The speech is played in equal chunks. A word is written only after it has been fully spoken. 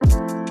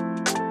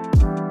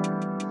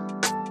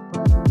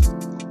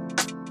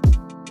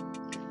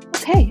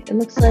Okay, it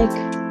looks like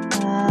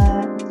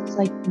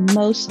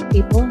most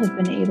people have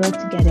been able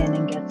to get in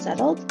and get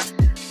settled.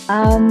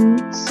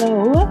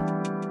 So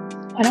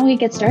why don't we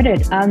get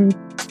started?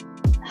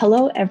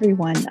 Hello,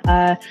 everyone.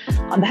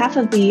 On behalf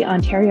of the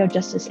Ontario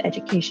Justice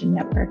Education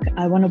Network,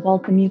 I want to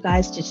welcome you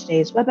guys to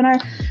today's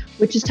webinar,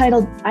 which is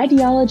titled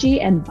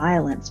Ideology and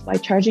Violence: Why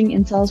Charging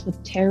Incels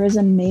with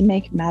Terrorism May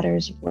Make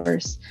Matters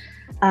Worse.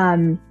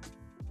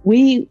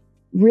 We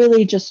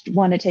really just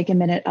want to take a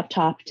minute up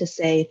top to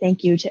say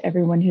thank you to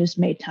everyone who's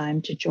made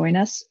time to join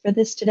us for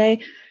this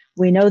today.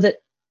 We know that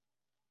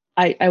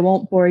I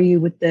won't bore you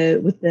with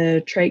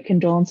the trite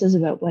condolences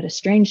about what a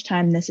strange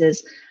time this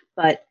is,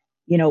 but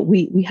you know,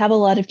 we have a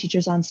lot of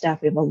teachers on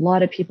staff. We have a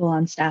lot of people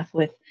on staff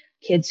with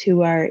kids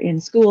who are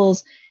in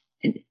schools,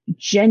 and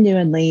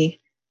genuinely,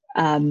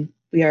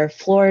 we are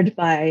floored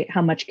by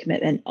how much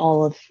commitment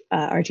all of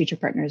our teacher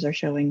partners are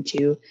showing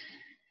to,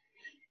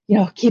 you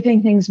know,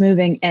 keeping things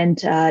moving, and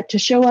to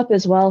show up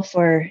as well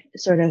for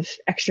sort of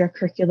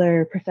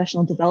extracurricular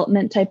professional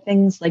development type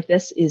things like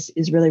this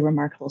is really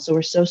remarkable. So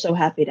we're so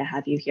happy to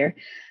have you here.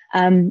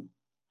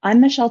 I'm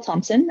Michelle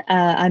Thompson.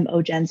 I'm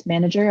OGEN's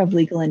Manager of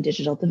Legal and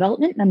Digital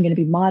Development, and I'm going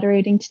to be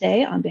moderating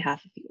today on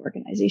behalf of the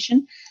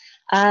organization.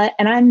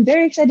 And I'm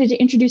very excited to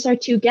introduce our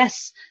two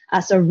guests.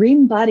 So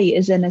Reem Badi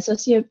is an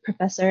associate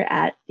professor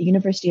at the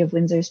University of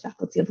Windsor's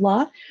Faculty of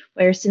Law,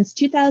 where since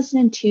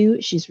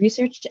 2002, she's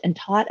researched and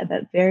taught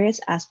about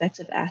various aspects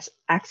of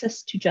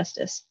access to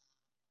justice.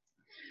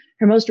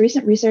 Her most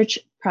recent research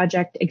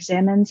project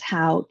examines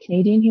how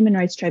Canadian human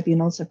rights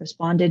tribunals have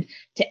responded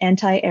to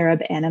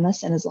anti-Arab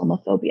animus and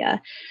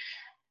Islamophobia.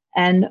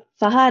 And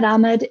Fahad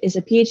Ahmed is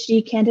a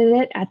PhD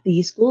candidate at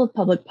the School of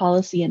Public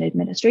Policy and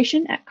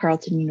Administration at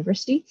Carleton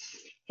University.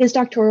 His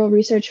doctoral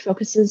research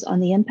focuses on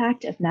the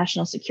impact of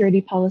national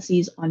security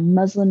policies on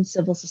Muslim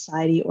civil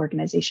society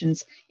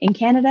organizations in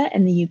Canada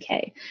and the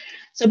UK.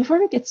 So before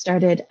we get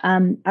started,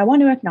 I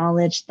want to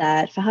acknowledge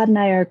that Fahad and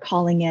I are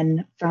calling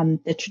in from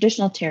the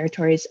traditional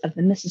territories of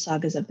the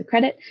Mississaugas of the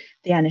Credit,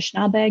 the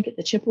Anishinaabeg,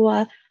 the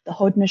Chippewa, the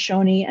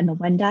Haudenosaunee, and the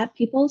Wendat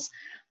peoples.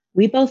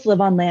 We both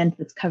live on land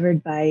that's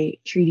covered by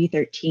Treaty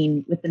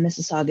 13 with the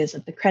Mississaugas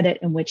of the Credit,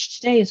 in which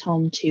today is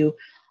home to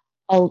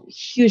a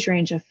huge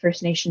range of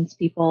First Nations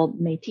people,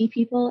 Métis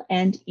people,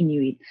 and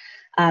Inuit.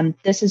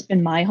 This has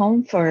been my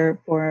home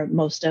for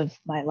most of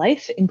my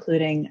life,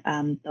 including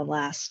the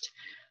last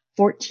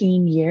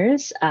 14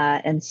 years.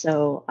 And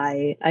so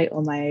I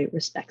owe my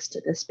respects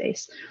to this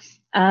space.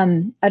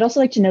 I'd also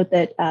like to note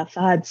that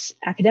Fahad's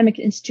academic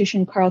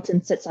institution,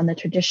 Carleton, sits on the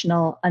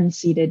traditional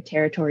unceded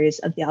territories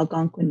of the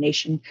Algonquin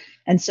Nation.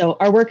 And so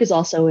our work is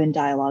also in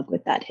dialogue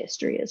with that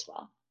history as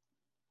well.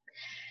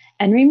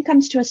 And Reem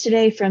comes to us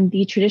today from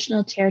the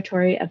traditional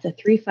territory of the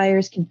Three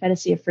Fires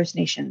Confederacy of First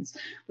Nations,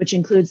 which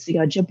includes the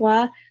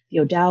Ojibwa, the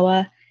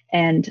Odawa,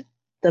 and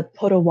the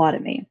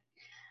Potawatomi.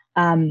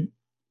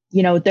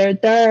 You know,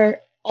 there are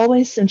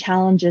always some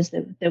challenges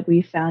that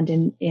we found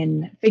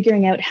in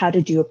figuring out how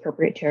to do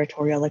appropriate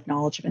territorial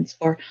acknowledgements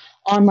for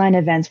online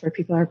events where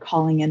people are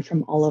calling in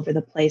from all over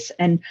the place.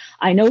 And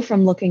I know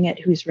from looking at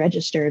who's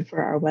registered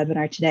for our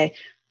webinar today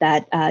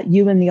that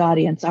you in the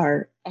audience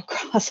are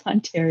across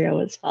Ontario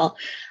as well.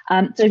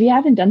 So if you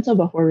haven't done so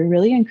before, we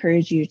really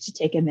encourage you to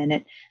take a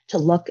minute to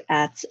look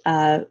at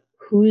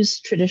whose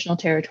traditional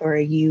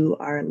territory you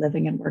are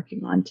living and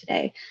working on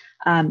today.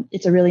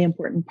 It's a really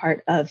important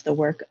part of the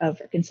work of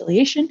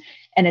reconciliation,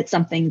 and it's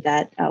something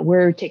that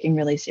we're taking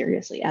really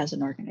seriously as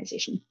an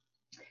organization.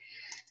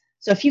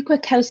 So a few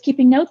quick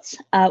housekeeping notes.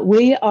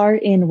 We are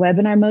in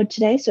webinar mode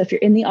today, so if you're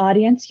in the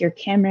audience, your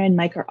camera and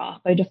mic are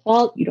off by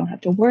default. You don't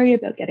have to worry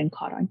about getting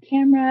caught on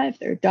camera. If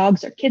there are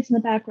dogs or kids in the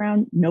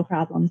background, no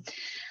problem.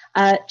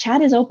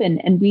 Chat is open,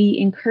 and we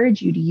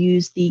encourage you to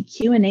use the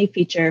Q&A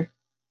feature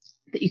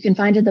that you can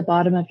find at the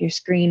bottom of your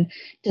screen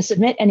to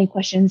submit any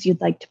questions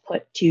you'd like to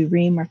put to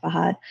Reem or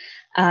Fahad.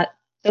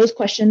 Those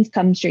questions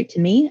come straight to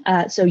me,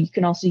 so you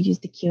can also use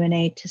the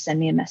Q&A to send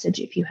me a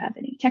message if you have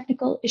any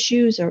technical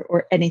issues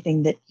or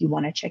anything that you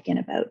want to check in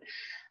about.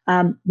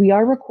 We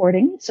are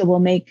recording, so we'll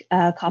make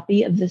a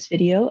copy of this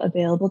video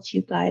available to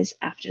you guys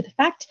after the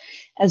fact,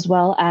 as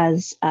well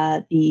as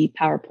the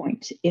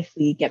PowerPoint if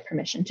we get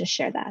permission to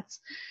share that.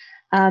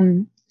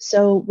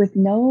 So with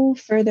no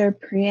further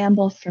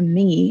preamble from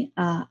me,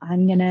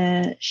 I'm going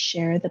to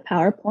share the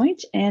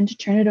PowerPoint and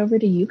turn it over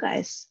to you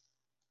guys.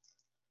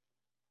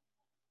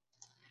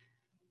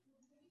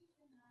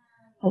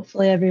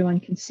 Hopefully everyone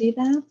can see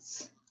that.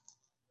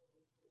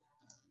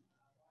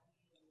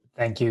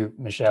 Thank you,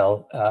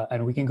 Michelle.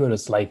 And we can go to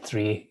slide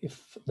 3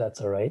 if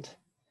that's all right.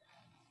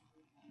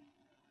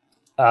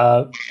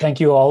 Thank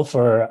you all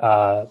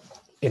for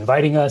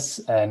inviting us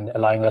and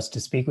allowing us to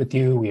speak with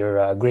you. We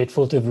are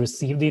grateful to have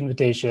received the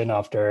invitation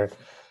after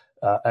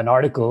an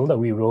article that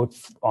we wrote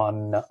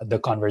on the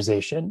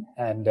conversation.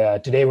 And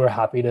today we're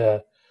happy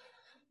to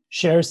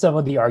share some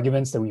of the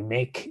arguments that we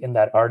make in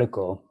that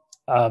article.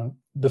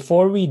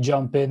 Before we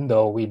jump in,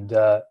 though, we'd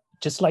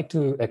just like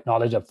to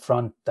acknowledge up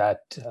front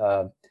that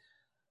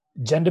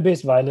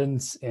gender-based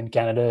violence in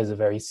Canada is a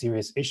very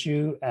serious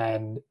issue,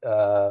 and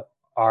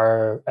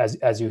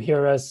as you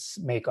hear us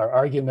make our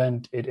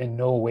argument, it in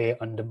no way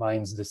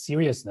undermines the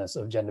seriousness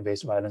of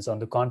gender-based violence. On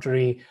the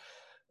contrary,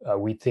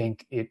 we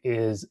think it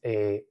is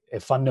a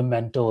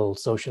fundamental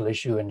social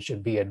issue and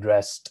should be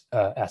addressed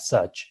as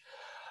such.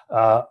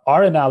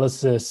 Our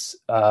analysis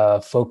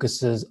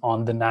focuses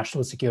on the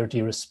national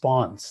security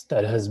response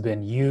that has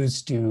been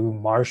used to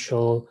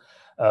marshal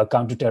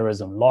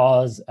counterterrorism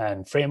laws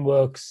and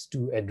frameworks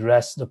to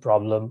address the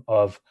problem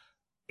of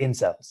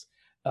incels.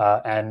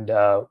 And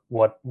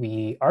what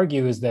we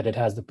argue is that it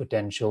has the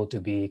potential to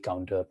be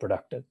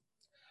counterproductive.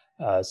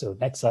 So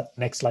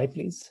next slide,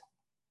 please.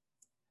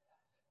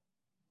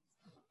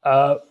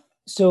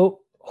 So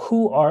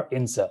who are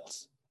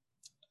incels?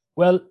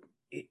 Well,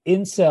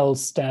 incel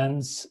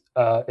stands,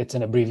 it's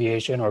an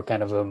abbreviation or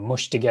kind of a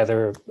mushed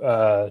together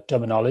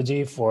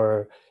terminology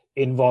for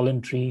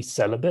involuntary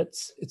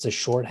celibates. It's a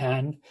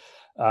shorthand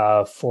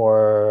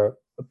for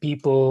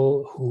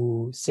people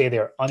who say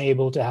they're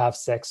unable to have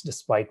sex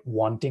despite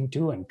wanting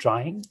to and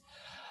trying.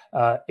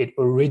 It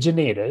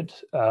originated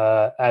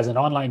as an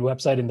online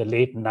website in the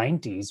late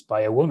 90s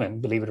by a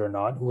woman, believe it or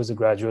not, who was a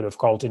graduate of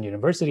Carleton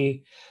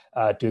University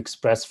to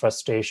express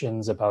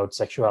frustrations about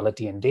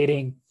sexuality and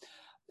dating.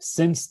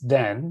 Since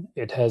then,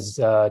 it has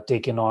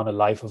taken on a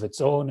life of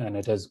its own, and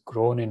it has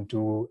grown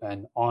into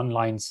an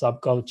online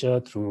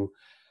subculture through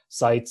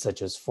sites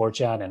such as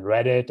 4chan and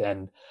Reddit.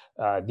 And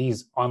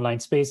these online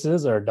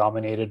spaces are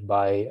dominated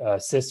by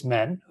cis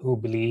men who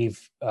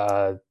believe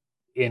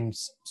in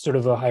sort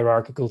of a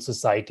hierarchical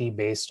society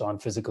based on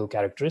physical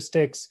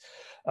characteristics.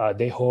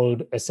 They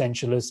hold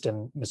essentialist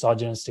and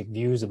misogynistic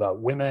views about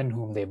women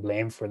whom they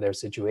blame for their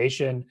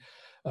situation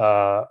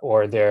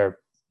or their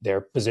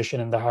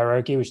position in the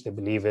hierarchy, which they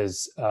believe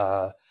is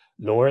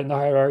lower in the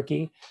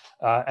hierarchy.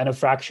 And a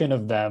fraction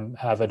of them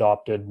have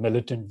adopted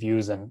militant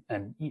views, and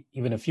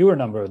even a fewer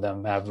number of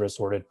them have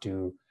resorted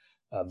to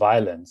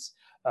violence.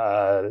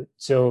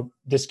 So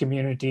this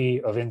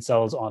community of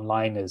incels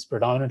online is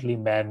predominantly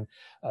men.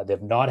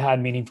 They've not had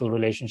meaningful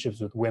relationships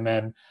with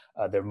women.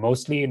 They're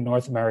mostly in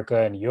North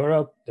America and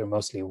Europe. They're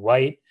mostly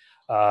white,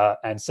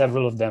 and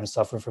several of them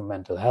suffer from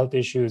mental health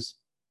issues.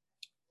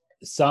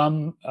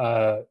 Some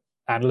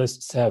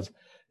analysts have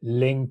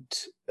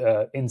linked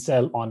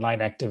incel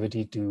online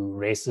activity to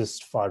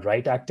racist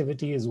far-right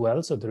activity as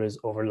well. So there is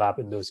overlap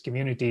in those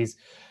communities.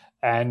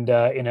 And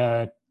in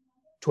a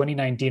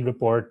 2019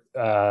 report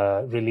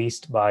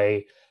released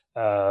by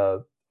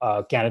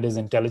Canada's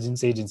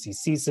intelligence agency,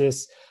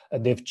 CSIS,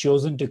 they've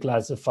chosen to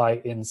classify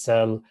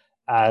incel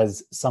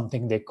as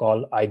something they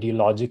call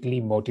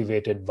ideologically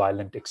motivated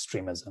violent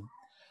extremism.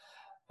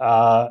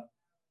 Why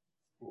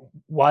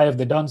have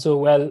they done so?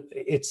 Well,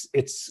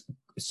 it's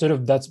sort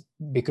of that's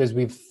because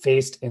we've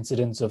faced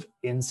incidents of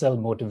incel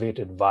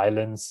motivated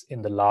violence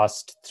in the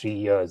last 3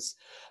 years.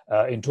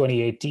 In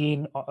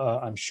 2018,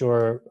 I'm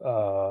sure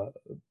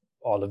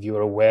all of you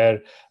are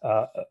aware,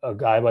 a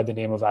guy by the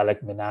name of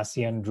Alek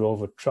Minassian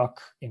drove a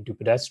truck into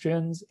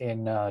pedestrians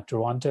in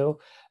Toronto,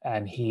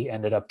 and he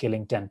ended up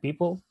killing 10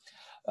 people.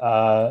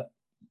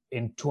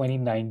 In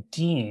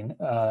 2019,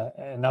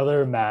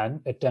 another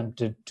man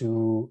attempted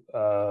to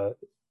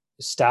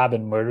stab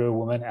and murder a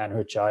woman and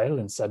her child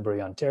in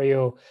Sudbury,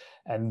 Ontario.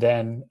 And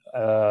then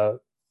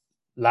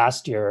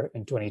last year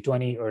in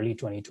 2020, early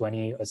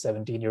 2020, a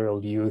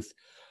 17-year-old youth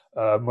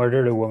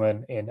murdered a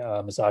woman in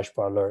a massage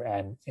parlor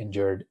and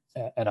injured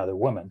another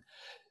woman.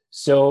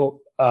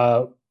 So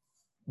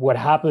what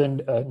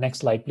happened, next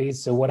slide,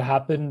 please. So what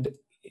happened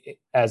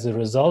as a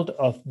result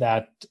of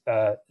that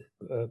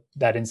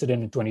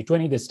incident in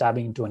 2020, the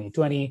stabbing in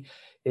 2020,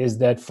 is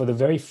that for the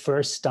very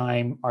first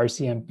time,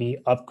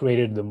 RCMP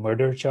upgraded the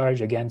murder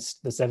charge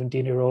against the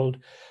 17-year-old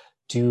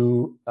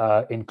to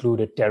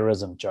include a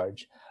terrorism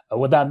charge.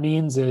 What that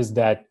means is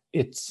that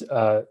it's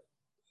when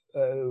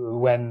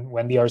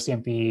the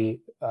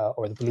RCMP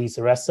or the police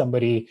arrest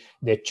somebody,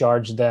 they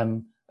charge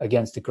them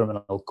against the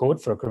criminal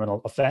code for a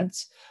criminal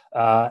offense.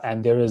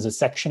 And there is a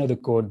section of the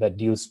code that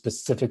deals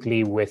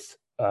specifically with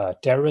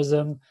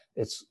terrorism.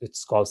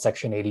 It's called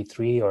Section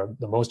 83, or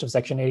the most of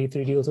Section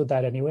 83 deals with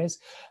that anyways.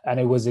 And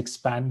it was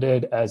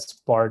expanded as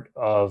part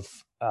of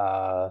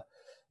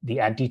the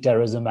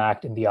Anti-Terrorism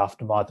Act in the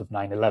aftermath of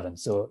 9/11.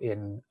 So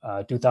in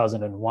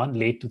 2001,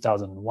 late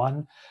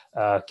 2001,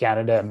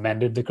 Canada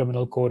amended the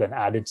criminal code and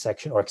added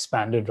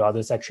expanded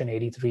rather Section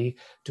 83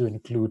 to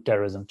include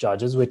terrorism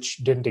charges, which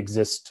didn't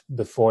exist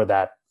before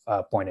that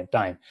point in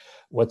time.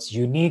 What's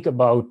unique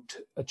about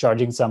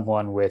charging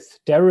someone with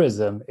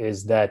terrorism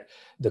is that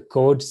the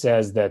code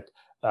says that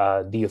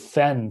the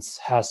offense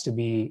has to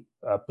be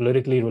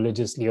politically,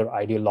 religiously, or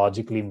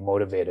ideologically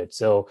motivated.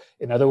 So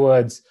in other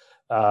words,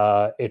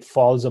 it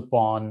falls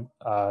upon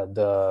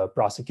the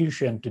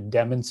prosecution to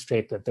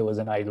demonstrate that there was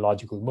an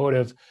ideological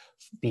motive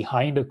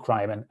behind a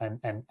crime,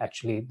 and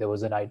actually there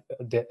was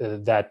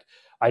that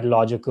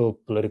ideological,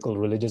 political,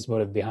 religious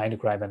motive behind a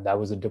crime, and that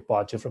was a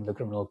departure from the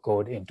criminal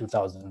code in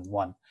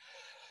 2001.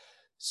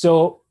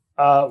 So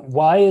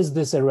why is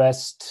this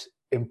arrest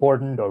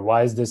important, or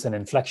why is this an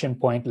inflection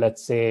point,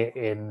 let's say,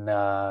 in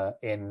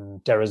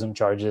terrorism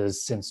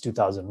charges since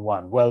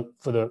 2001? Well,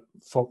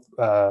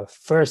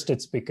 first,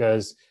 it's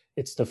because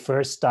it's the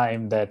first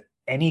time that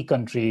any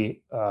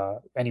country,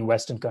 any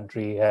Western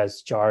country,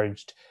 has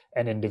charged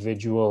an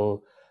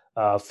individual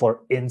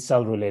for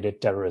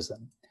incel-related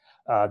terrorism.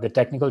 The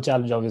technical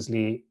challenge,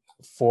 obviously,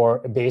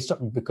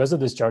 because of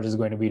this charge, is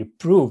going to be to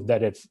prove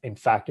that in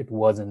fact it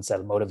was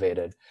incel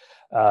motivated.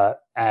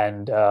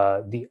 And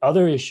the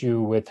other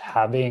issue with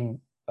having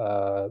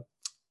the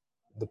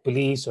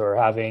police or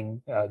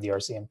having the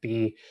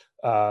RCMP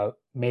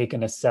make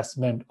an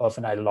assessment of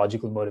an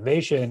ideological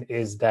motivation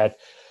is that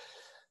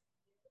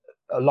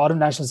a lot of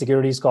national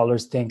security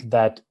scholars think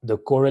that the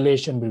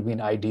correlation between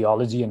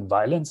ideology and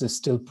violence is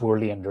still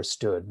poorly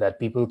understood, that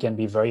people can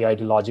be very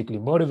ideologically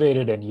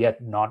motivated and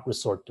yet not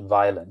resort to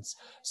violence.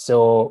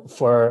 So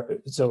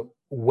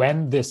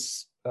when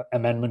this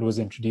amendment was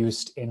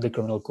introduced in the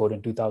criminal code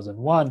in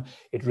 2001,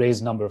 it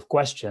raised a number of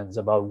questions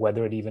about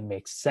whether it even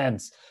makes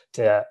sense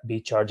to be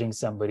charging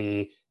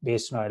somebody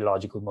based on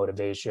ideological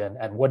motivation,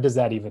 and what does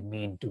that even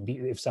mean to be,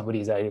 if somebody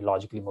is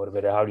ideologically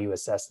motivated, how do you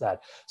assess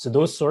that? So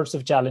those sorts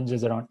of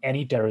challenges around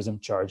any terrorism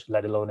charge,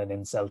 let alone an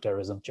incel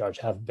terrorism charge,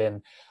 have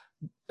been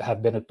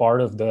a part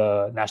of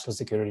the national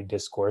security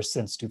discourse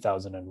since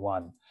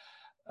 2001.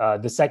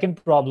 The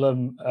second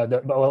problem,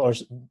 or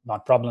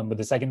not problem, but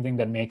the second thing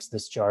that makes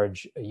this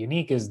charge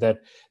unique is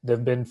that there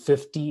have been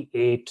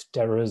 58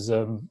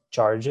 terrorism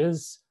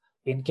charges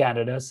in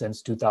Canada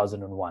since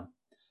 2001.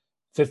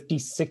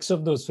 56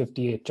 of those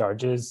 58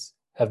 charges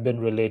have been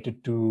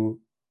related to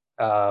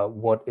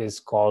what is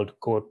called,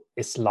 quote,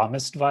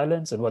 Islamist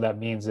violence. And what that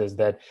means is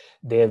that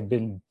they have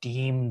been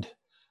deemed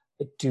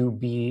to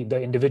be, the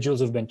individuals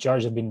who've been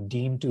charged have been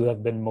deemed to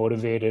have been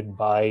motivated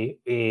by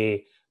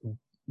a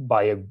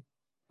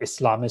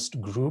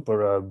Islamist group,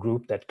 or a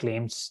group that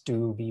claims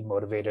to be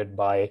motivated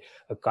by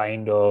a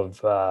kind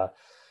of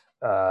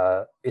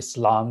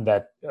Islam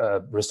that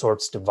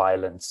resorts to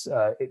violence,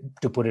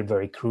 to put it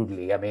very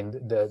crudely. I mean,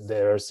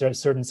 there are a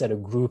certain set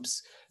of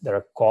groups that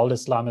are called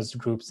Islamist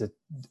groups that,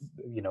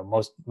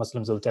 most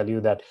Muslims will tell you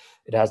that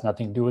it has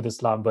nothing to do with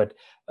Islam, but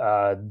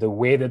the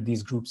way that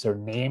these groups are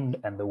named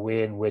and the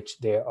way in which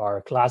they are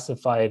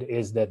classified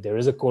is that there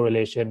is a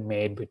correlation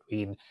made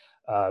between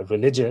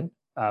religion,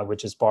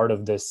 which is part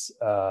of this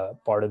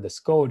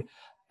code,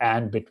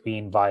 and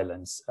between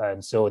violence.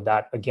 And so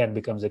that again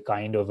becomes a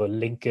kind of a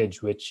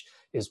linkage which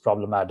is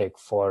problematic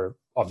for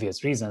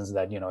obvious reasons,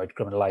 that it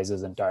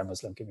criminalizes entire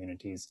Muslim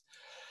communities.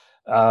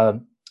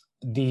 So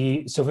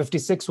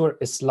 56 were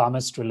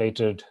Islamist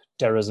related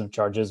terrorism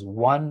charges.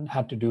 One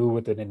had to do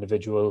with an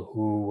individual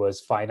who was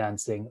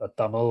financing a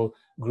Tamil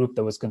group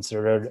that was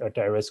considered a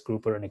terrorist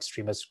group or an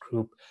extremist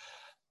group.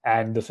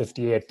 And the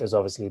 58th is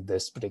obviously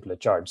this particular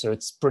charge. So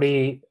it's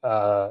pretty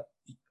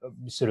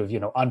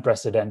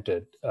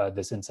unprecedented,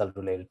 this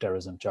incel-related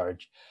terrorism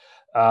charge.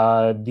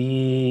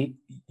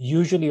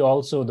 Usually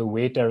also the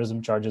way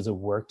terrorism charges have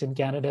worked in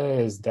Canada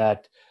is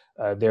that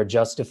they're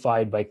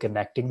justified by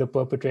connecting the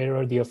perpetrator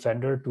or the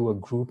offender to a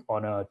group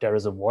on a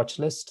terrorism watch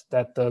list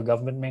that the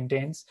government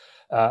maintains.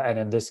 And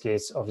in this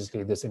case,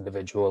 obviously, this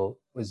individual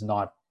is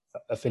not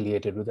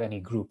affiliated with any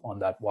group on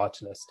that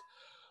watch list.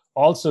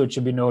 Also, it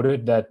should be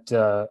noted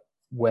that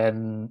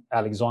when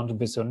Alexandre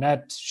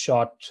Bissonnette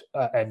shot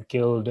and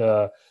killed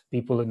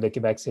people in the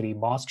Quebec City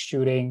mosque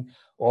shooting,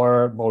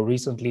 or more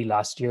recently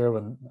last year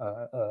when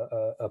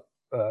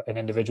an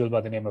individual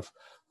by the name of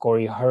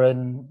Corey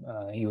Hurren,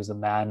 he was a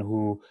man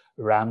who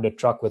rammed a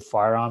truck with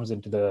firearms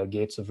into the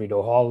gates of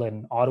Rideau Hall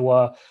in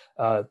Ottawa.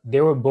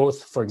 They were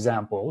both, for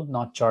example,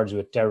 not charged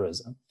with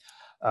terrorism.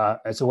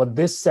 And so what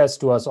this says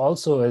to us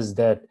also is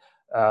that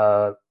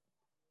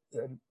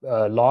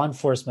law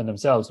enforcement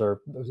themselves, or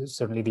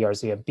certainly the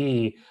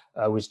RCMP,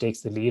 which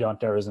takes the lead on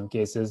terrorism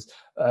cases,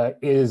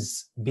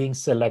 is being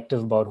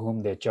selective about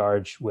whom they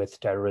charge with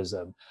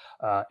terrorism.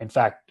 In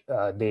fact,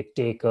 they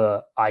take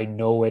a "I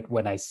know it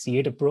when I see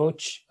it"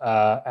 approach.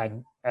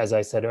 And as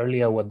I said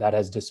earlier, what that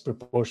has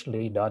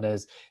disproportionately done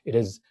is it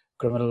has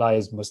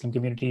criminalized Muslim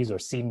communities, or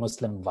seen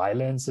Muslim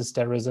violence as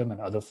terrorism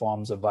and other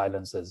forms of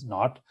violence as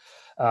not.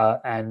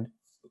 And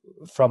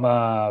from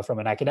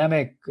an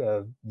academic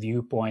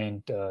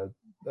viewpoint, a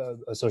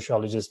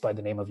sociologist by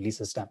the name of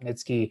Lisa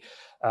Stempnitzky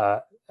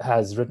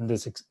has written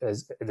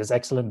this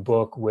excellent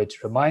book,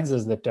 which reminds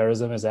us that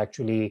terrorism is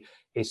actually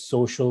a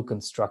social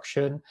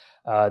construction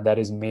that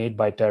is made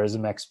by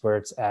terrorism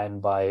experts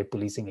and by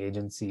policing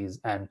agencies.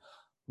 And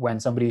when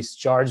somebody is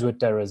charged with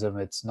terrorism,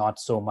 it's not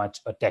so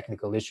much a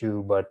technical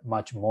issue, but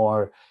much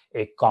more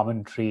a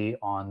commentary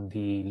on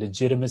the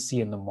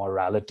legitimacy and the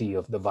morality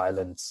of the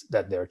violence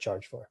that they're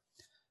charged for.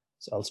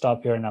 So I'll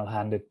stop here and I'll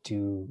hand it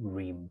to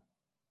Reem.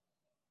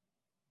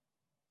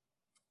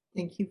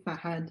 Thank you,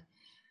 Fahad.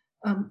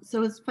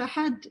 So as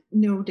Fahad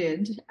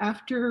noted,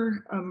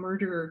 after a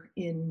murder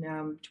in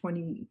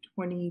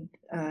 2020,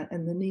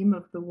 and the name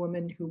of the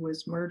woman who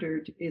was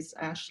murdered is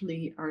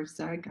Ashley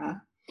Arzaga,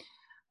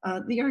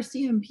 The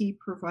RCMP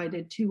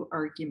provided two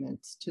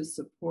arguments to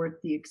support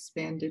the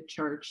expanded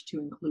charge to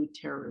include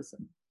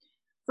terrorism.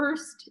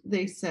 First,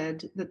 they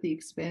said that the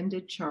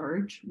expanded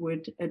charge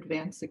would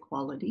advance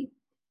equality.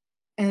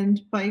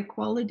 And by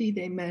equality,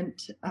 they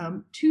meant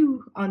on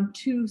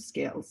two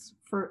scales,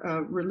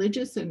 for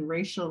religious and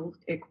racial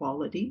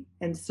equality.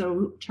 And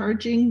so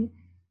charging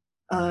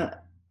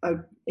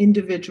an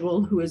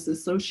individual who is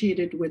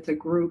associated with a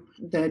group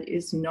that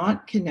is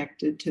not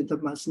connected to the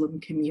Muslim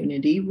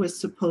community was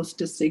supposed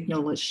to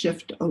signal a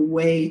shift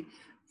away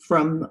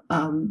from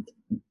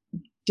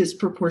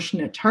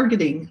disproportionate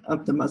targeting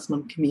of the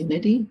Muslim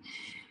community.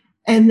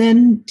 And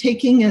then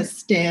taking a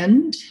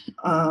stand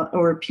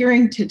or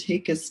appearing to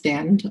take a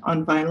stand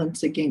on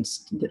violence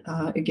against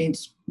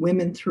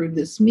women through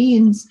this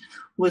means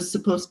was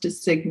supposed to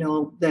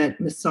signal that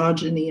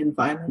misogyny and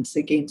violence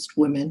against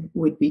women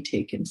would be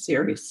taken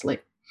seriously.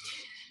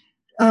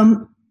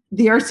 The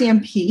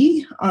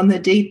RCMP, on the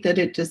date that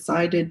it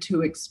decided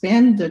to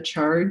expand the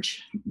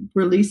charge,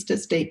 released a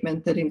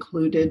statement that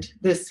included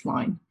this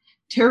line: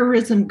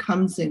 terrorism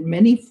comes in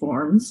many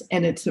forms,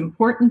 and it's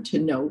important to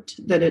note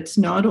that it's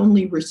not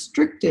only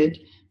restricted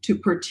to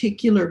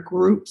particular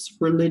groups,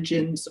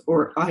 religions,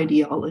 or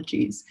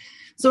ideologies.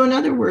 So in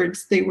other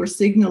words, they were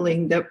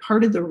signaling that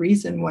part of the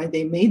reason why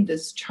they made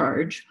this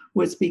charge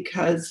was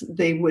because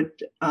they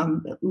would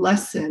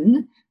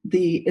lessen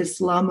the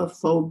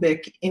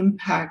Islamophobic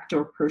impact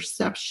or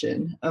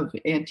perception of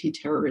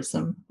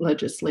anti-terrorism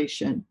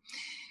legislation.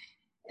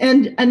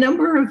 And a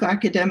number of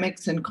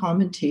academics and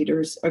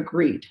commentators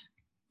agreed.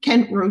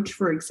 Kent Roach,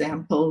 for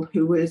example,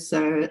 who is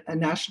a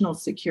national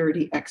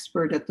security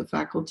expert at the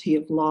Faculty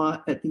of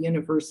Law at the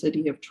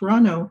University of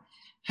Toronto,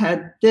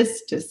 had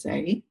this to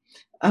say,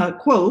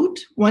 quote,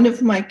 "One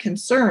of my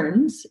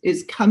concerns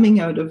is coming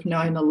out of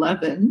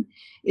 9/11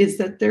 is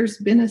that there's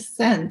been a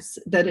sense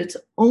that it's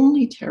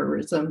only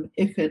terrorism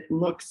if it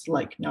looks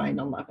like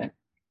 9/11.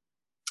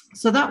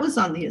 So that was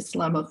on the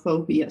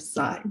Islamophobia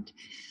side.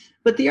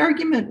 But the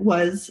argument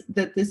was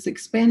that this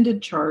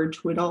expanded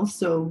charge would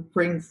also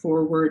bring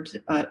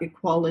forward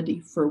equality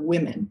for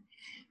women,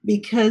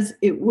 because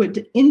it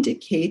would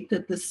indicate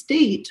that the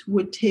state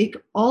would take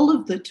all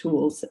of the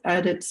tools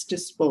at its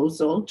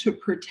disposal to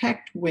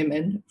protect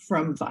women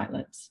from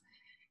violence.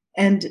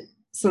 And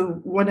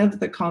so one of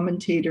the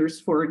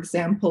commentators, for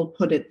example,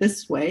 put it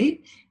this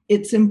way: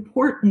 it's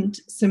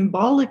important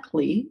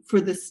symbolically for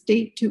the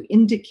state to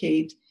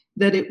indicate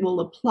that it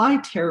will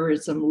apply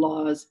terrorism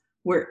laws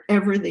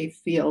wherever they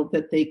feel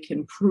that they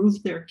can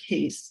prove their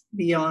case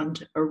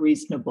beyond a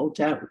reasonable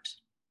doubt.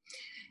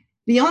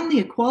 Beyond the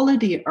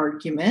equality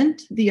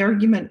argument, the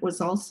argument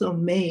was also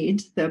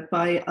made that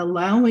by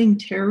allowing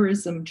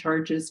terrorism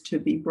charges to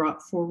be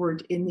brought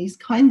forward in these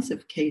kinds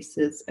of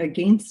cases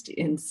against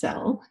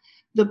incel,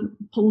 the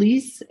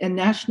police and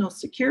national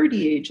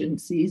security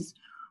agencies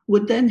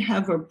would then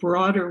have a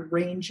broader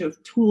range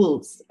of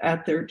tools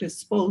at their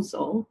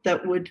disposal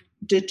that would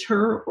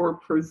deter or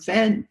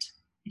prevent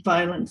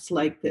violence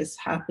like this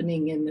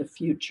happening in the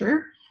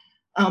future.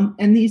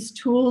 And these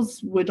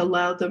tools would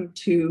allow them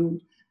to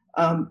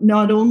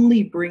not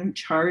only bring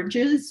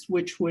charges,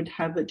 which would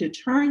have a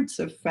deterrence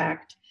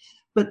effect,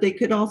 but they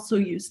could also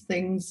use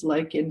things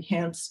like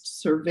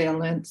enhanced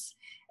surveillance.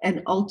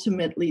 And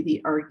ultimately,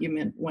 the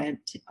argument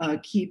went,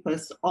 keep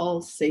us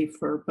all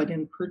safer, but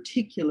in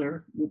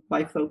particular,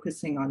 by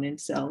focusing on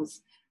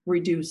incels,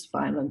 reduce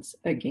violence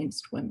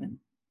against women.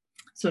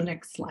 So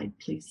next slide,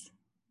 please.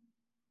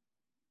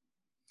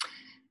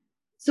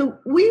 So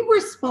we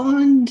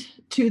respond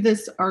to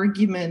this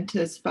argument,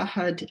 as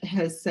Fahad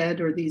has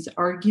said, or these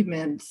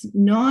arguments,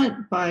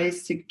 not by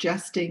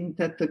suggesting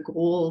that the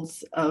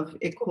goals of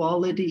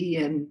equality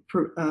and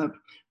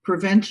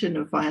prevention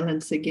of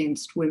violence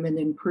against women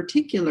in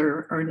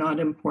particular are not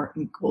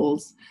important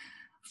goals.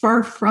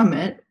 Far from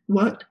it.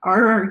 What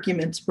our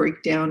arguments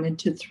break down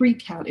into three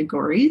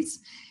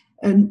categories.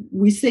 And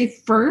we say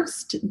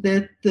first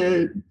that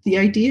the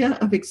idea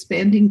of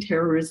expanding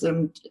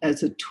terrorism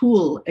as a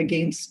tool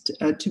against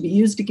to be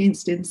used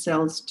against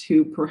incels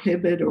to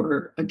prohibit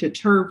or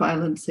deter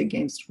violence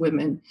against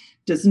women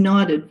does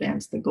not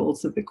advance the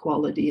goals of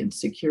equality and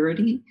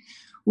security.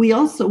 We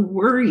also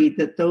worry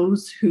that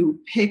those who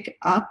pick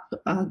up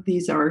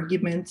these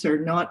arguments are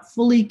not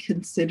fully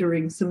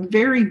considering some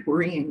very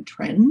worrying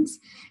trends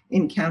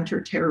in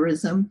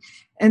counterterrorism.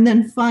 And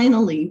then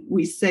finally,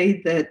 we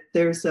say that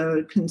there's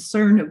a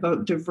concern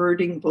about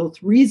diverting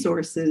both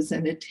resources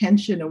and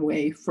attention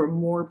away from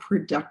more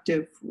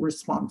productive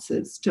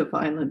responses to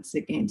violence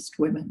against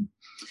women.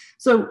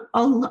 So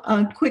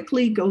I'll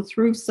quickly go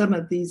through some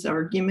of these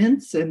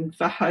arguments, and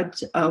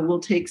Fahad will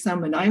take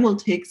some and I will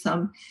take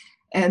some.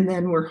 And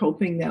then we're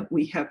hoping that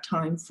we have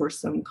time for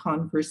some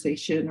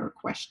conversation or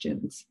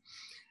questions.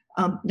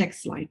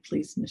 Next slide,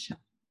 please, Michelle.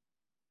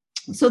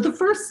 So the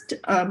first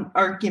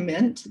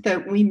argument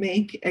that we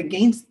make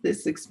against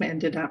this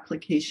expanded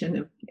application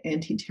of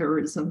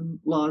anti-terrorism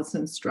laws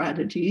and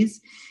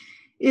strategies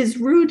is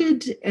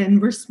rooted in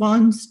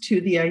response to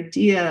the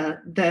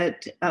idea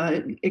that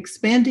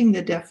expanding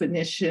the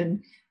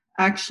definition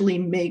actually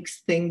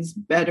makes things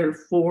better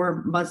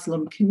for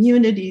Muslim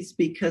communities,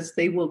 because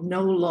they will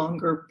no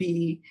longer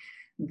be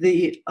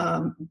the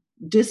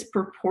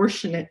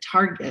disproportionate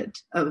target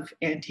of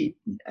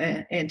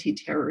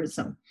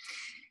anti-terrorism.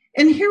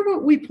 And here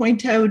what we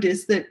point out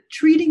is that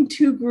treating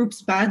two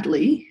groups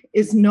badly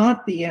is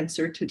not the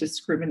answer to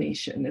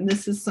discrimination. And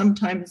this is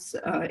sometimes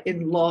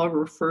in law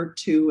referred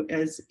to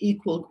as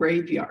equal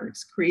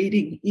graveyards,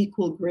 creating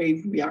equal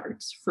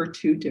graveyards for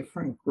two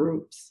different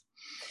groups.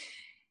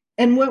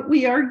 And what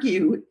we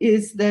argue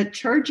is that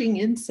charging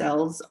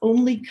incels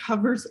only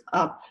covers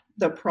up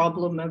the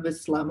problem of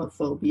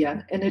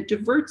Islamophobia, and it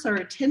diverts our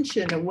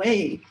attention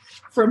away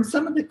from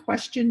some of the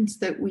questions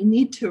that we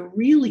need to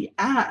really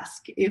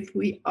ask if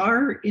we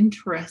are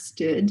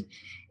interested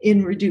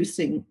in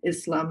reducing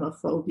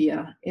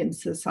Islamophobia in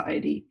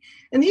society.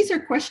 And these are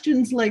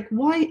questions like,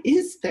 why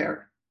is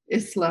there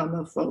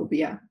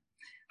Islamophobia?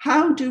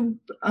 How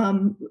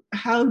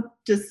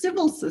does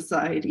civil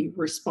society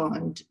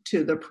respond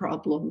to the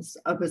problems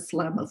of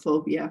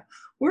Islamophobia?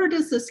 Where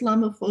does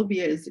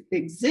Islamophobia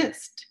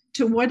exist?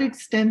 To what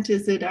extent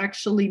is it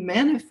actually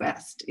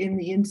manifest in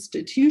the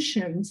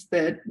institutions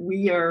that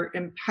we are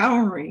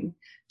empowering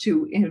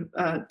to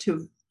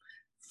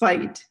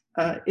fight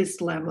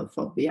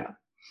Islamophobia?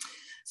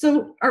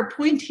 So our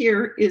point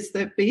here is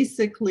that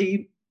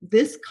basically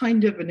this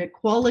kind of an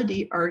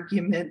equality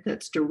argument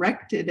that's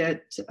directed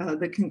at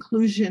the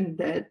conclusion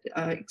that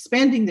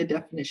expanding the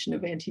definition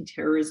of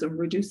anti-terrorism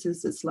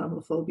reduces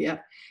Islamophobia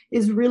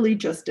is really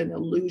just an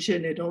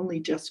illusion. It only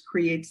just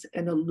creates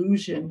an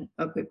illusion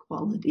of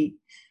equality.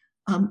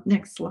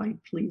 Next slide,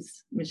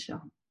 please,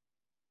 Michelle.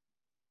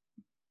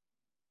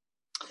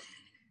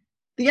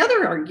 The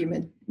other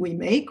argument we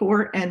make,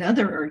 or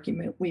another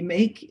argument we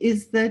make,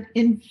 is that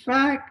in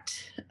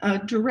fact,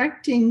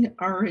 directing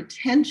our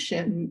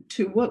attention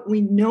to what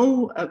we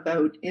know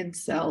about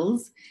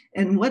incels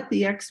and what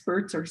the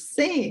experts are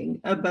saying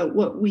about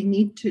what we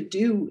need to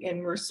do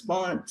in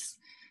response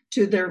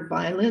to their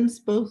violence,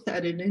 both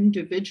at an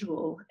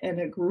individual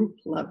and a group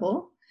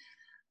level,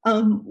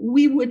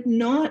 we would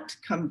not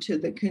come to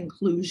the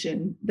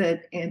conclusion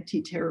that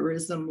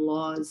anti-terrorism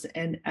laws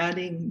and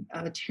adding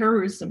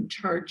terrorism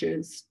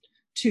charges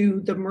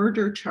to the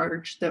murder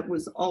charge that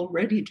was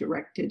already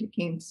directed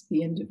against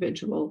the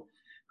individual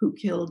who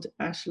killed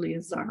Ashley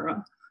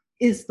Azara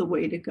is the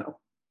way to go.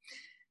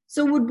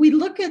 So when we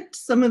look at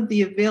some of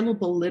the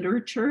available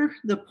literature,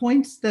 the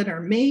points that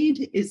are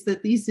made is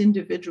that these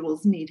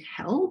individuals need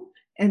help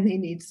and they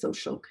need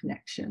social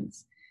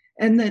connections.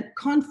 And that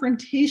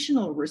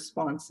confrontational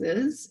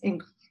responses,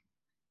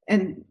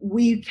 and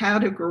we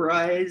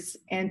categorize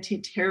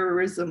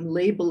anti-terrorism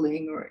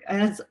labeling or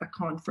as a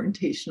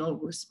confrontational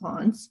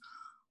response,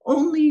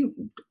 only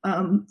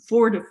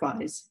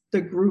fortifies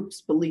the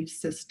group's belief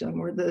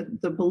system, or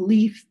the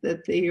belief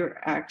that they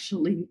are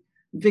actually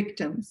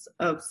victims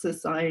of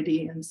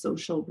society and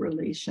social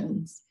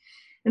relations.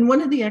 And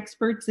one of the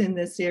experts in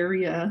this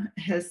area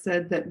has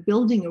said that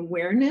building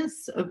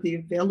awareness of the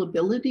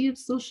availability of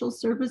social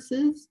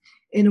services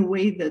in a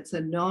way that's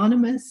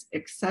anonymous,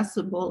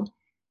 accessible,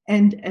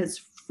 and as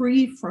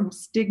free from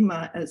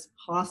stigma as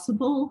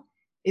possible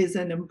is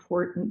an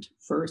important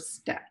first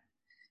step.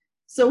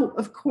 So,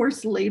 of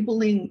course,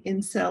 labeling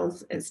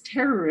incels as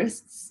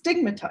terrorists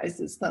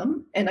stigmatizes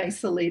them and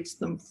isolates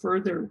them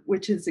further,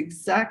 which is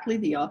exactly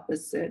the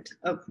opposite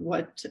of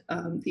what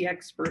the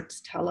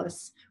experts tell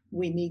us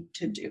we need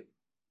to do.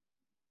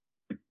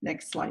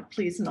 Next slide,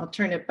 please, and I'll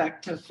turn it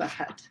back to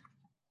Fahad.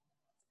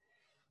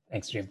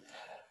 Thanks, Jim.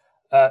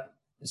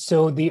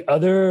 So the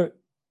other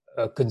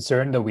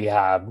concern that we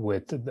have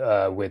with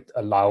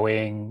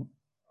allowing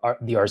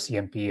the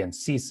RCMP and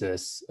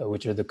CSIS,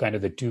 which are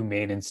the two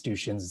main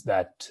institutions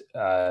that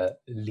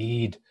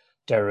lead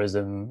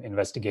terrorism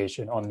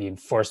investigation on the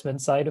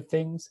enforcement side of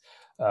things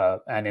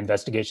and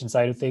investigation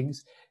side of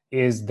things,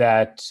 is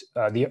that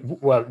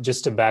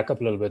just to back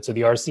up a little bit. So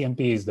the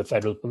RCMP is the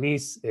federal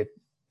police. It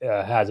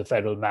has a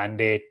federal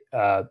mandate,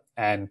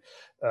 and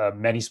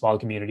many small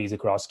communities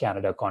across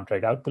Canada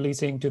contract out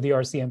policing to the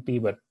RCMP,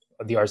 but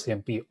the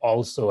RCMP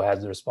also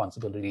has the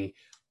responsibility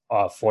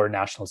for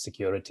national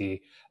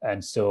security.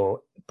 And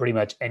so pretty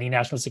much any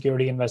national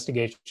security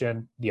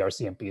investigation, the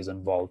RCMP is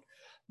involved.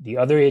 The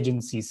other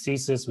agency,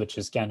 CSIS, which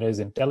is Canada's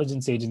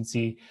intelligence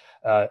agency,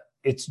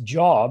 its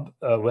job,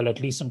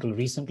 at least until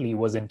recently,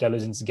 was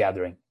intelligence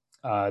gathering.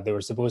 They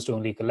were supposed to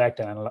only collect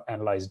and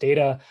analyze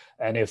data.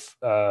 And if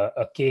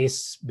a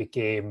case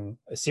became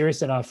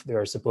serious enough, they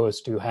were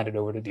supposed to hand it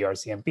over to the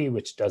RCMP,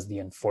 which does the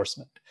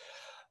enforcement.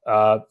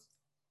 So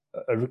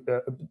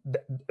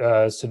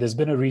there's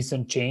been a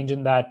recent change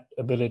in that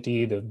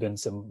ability. There have been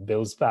some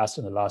bills passed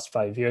in the last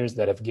 5 years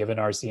that have given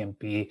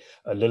RCMP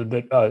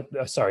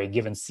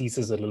given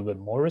CSIS a little bit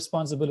more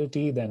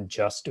responsibility than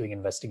just doing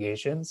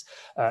investigations.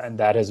 And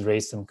that has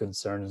raised some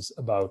concerns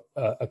about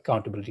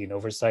accountability and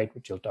oversight,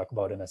 which you'll talk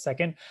about in a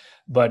second.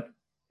 But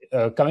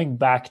coming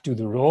back to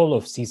the role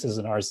of CSIS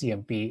and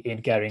RCMP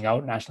in carrying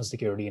out national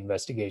security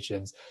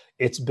investigations,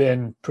 it's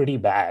been pretty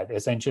bad.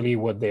 Essentially,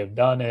 what they've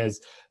done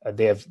is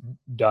they have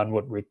done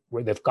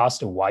where they've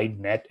cast a wide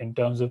net in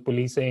terms of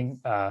policing,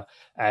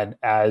 and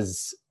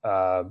as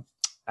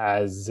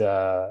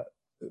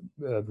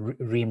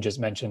Reem just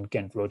mentioned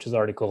Kent Roach's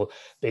article,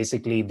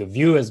 basically the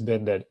view has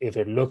been that if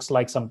it looks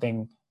like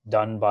something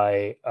done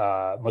by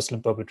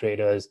Muslim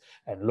perpetrators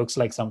and looks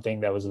like something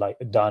that was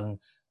done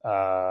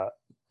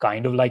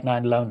kind of like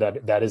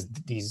 9/11, that is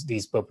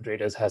these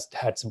perpetrators has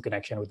had some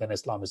connection with an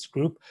Islamist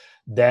group,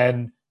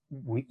 then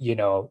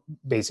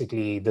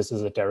basically this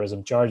is a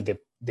terrorism charge.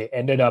 They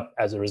ended up,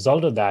 as a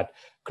result of that,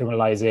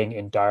 criminalizing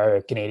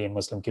entire Canadian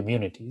Muslim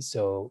communities.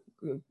 So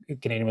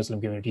Canadian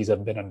Muslim communities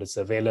have been under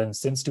surveillance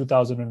since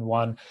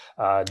 2001.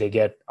 They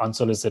get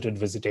unsolicited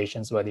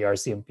visitations by the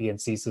RCMP and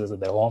CSIS at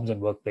their homes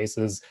and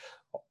workplaces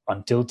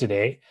until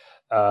today.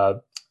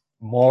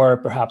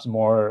 Perhaps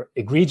more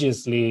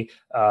egregiously,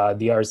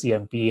 the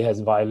RCMP has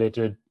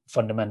violated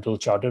fundamental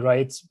charter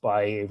rights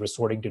by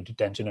resorting to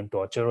detention and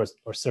torture,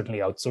 or certainly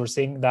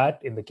outsourcing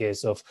that in the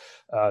case of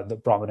the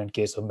prominent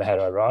case of Meher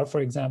Arar, for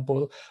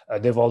example.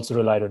 They've also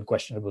relied on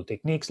questionable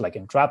techniques like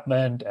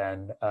entrapment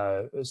and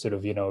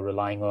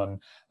relying on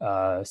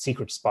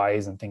secret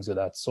spies and things of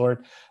that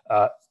sort.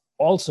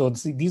 Also,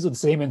 these are the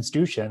same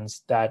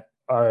institutions that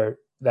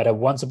have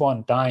once upon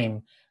a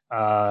time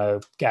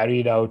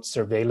carried out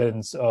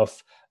surveillance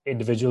of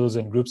individuals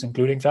and groups,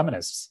 including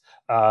feminists,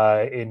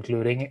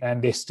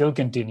 and they still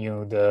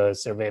continue the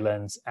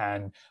surveillance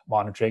and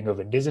monitoring of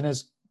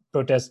Indigenous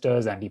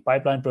protesters,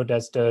 anti-pipeline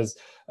protesters.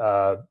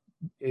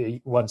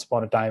 Once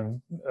upon a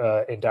time,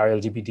 entire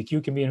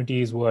LGBTQ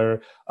communities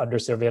were under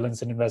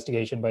surveillance and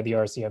investigation by the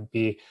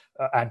RCMP.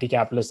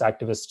 Anti-capitalist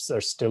activists are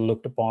still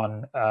looked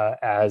upon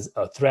as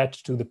a threat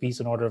to the peace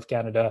and order of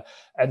Canada.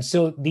 And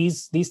so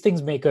these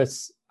things make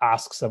us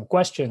ask some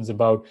questions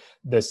about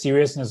the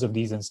seriousness of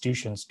these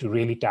institutions to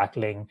really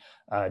tackling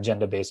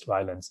gender-based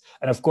violence.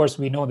 And of course,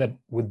 we know that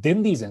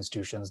within these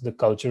institutions, the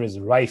culture is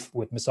rife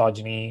with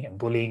misogyny and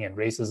bullying and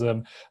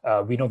racism.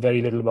 We know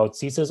very little about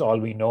CSIS. All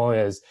we know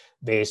is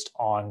based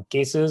on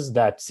cases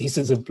that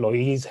CSIS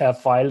employees have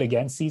filed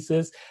against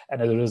CSIS.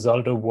 And as a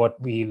result of what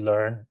we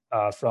learn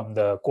from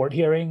the court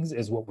hearings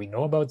is what we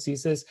know about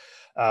CSIS.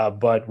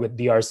 But with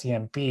the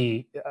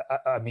RCMP,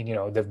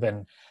 they've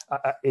been,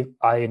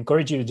 I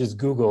encourage you to just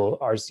Google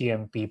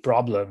RCMP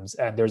problems,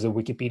 and there's a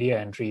Wikipedia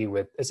entry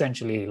with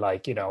essentially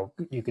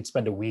you could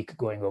spend a week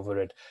going over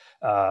it.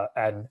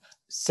 And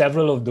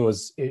several of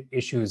those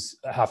issues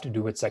have to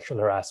do with sexual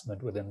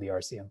harassment within the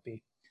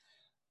RCMP.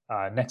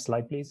 Next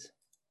slide, please.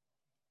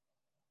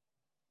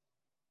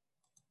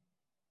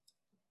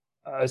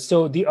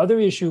 So the other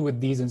issue with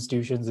these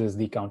institutions is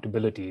the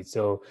accountability.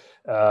 So,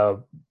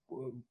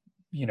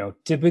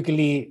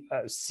 typically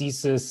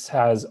CSIS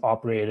has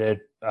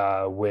operated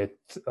with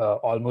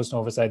almost no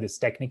oversight.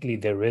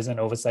 There is an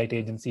oversight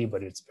agency,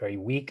 but it's very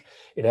weak.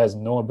 It has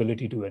no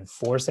ability to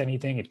enforce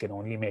anything. It can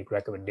only make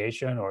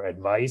recommendation or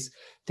advise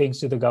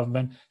things to the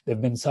government. There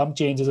have been some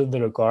changes in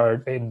that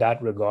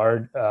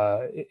regard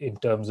in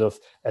terms of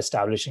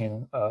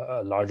establishing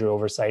a larger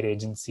oversight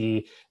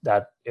agency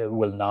that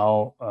will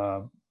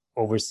now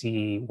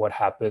oversee what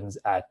happens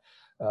at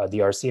the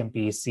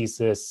RCMP,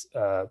 CSIS.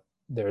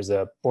 There's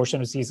a portion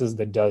of CSIS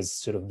that does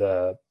sort of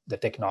the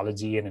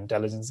technology and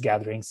intelligence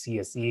gathering,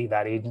 CSE,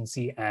 that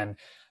agency, and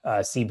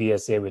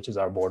CBSA, which is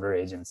our border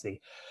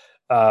agency.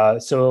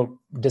 So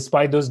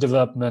despite those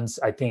developments,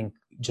 I think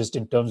just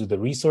in terms of the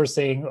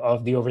resourcing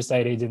of the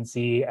oversight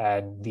agency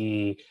and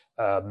the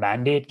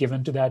mandate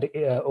given to that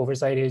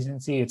oversight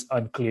agency, it's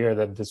unclear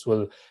that this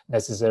will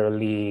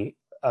necessarily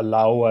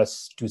allow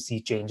us to see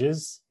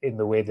changes in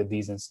the way that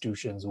these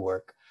institutions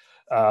work.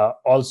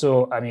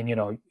 Also,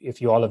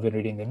 if you all have been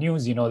reading the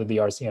news, you know that the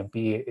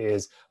RCMP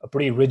is a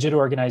pretty rigid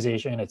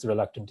organization. It's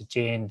reluctant to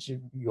change.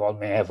 You all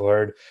may have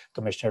heard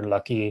Commissioner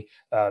Luckey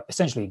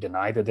essentially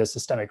deny that there's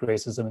systemic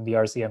racism in the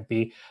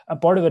RCMP. And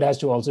part of it has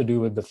to also do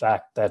with the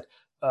fact that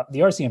the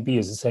RCMP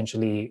is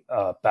essentially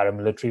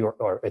paramilitary,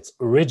 or its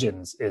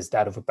origins is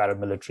that of a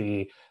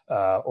paramilitary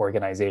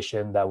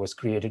organization that was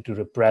created to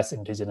repress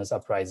Indigenous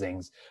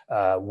uprisings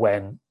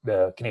when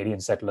the Canadian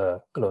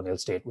settler colonial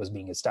state was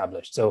being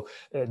established. So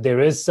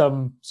there is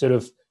some sort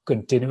of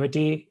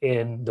continuity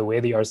in the way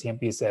the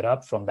RCMP is set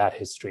up from that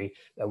history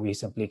that we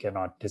simply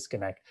cannot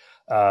disconnect.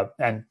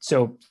 And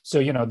so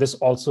this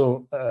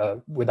also,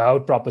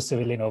 without proper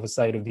civilian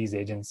oversight of these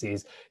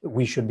agencies,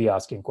 we should be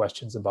asking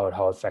questions about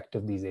how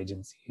effective these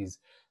agencies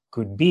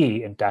could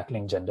be in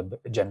tackling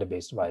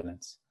gender-based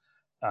violence.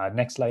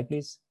 Next slide,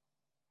 please.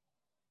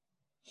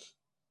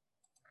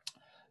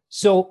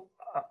 So,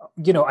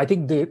 I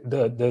think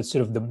the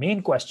sort of the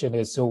main question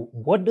is, so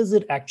what does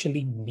it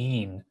actually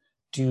mean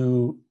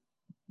to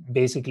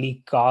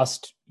basically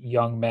cast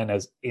young men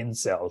as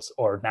incels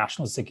or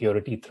national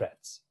security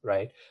threats,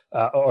 right?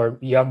 Or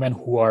young men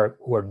who are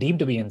deemed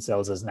to be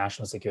incels as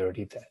national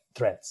security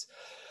threats.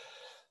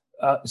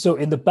 So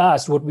in the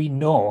past, what we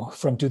know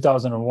from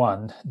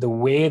 2001, the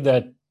way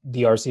that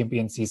the RCMP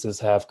and CSIS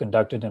have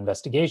conducted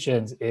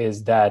investigations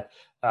is that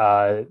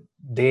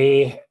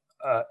they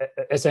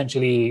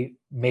essentially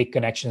make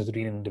connections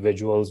between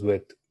individuals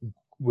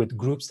with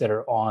groups that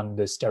are on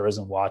this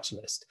terrorism watch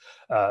list.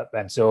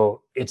 And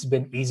so it's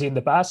been easy in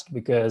the past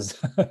because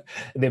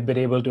they've been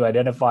able to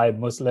identify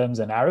Muslims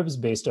and Arabs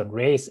based on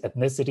race,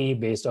 ethnicity,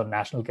 based on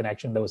national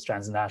connection that was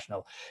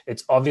transnational.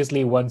 It's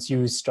obviously once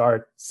you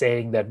start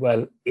saying that,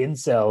 well,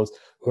 incels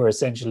who are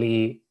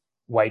essentially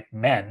white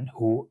men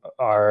who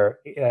are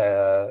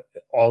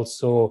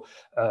also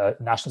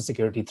national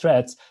security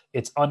threats,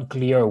 it's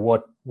unclear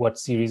what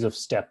series of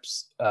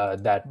steps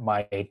that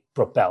might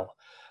propel.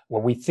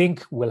 What we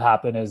think will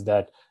happen is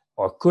that,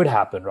 or could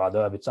happen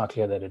rather, it's not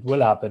clear that it will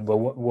happen, but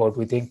what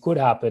we think could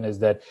happen is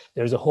that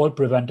there's a whole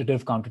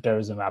preventative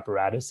counterterrorism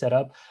apparatus set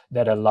up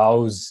that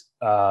allows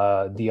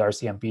the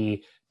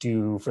RCMP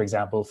to, for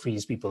example,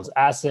 freeze people's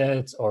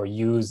assets or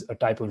use a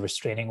type of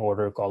restraining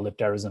order called the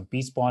terrorism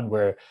peace bond,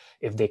 where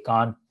if they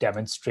can't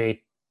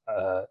demonstrate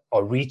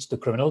or reach the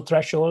criminal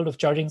threshold of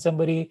charging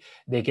somebody,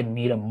 they can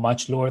meet a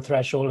much lower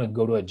threshold and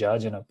go to a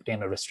judge and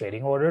obtain a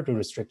restraining order to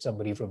restrict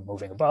somebody from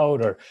moving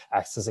about or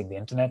accessing the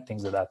internet,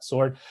 things of that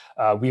sort.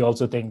 We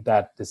also think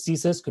that the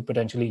CSIS could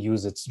potentially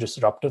use its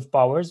disruptive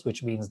powers,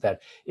 which means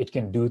that it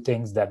can do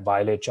things that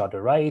violate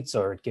charter rights,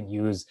 or it can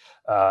use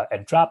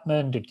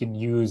entrapment, it can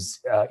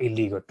use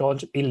illegal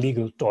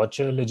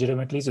torture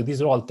legitimately. So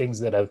these are all things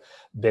that have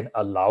been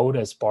allowed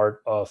as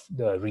part of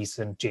the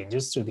recent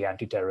changes to the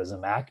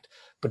Anti-Terrorism Act.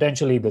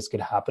 Potentially this could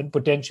happen.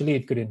 Potentially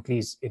it could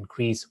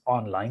increase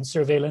online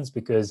surveillance,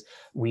 because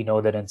we know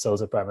that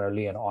incels are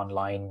primarily an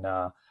online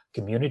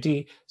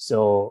community.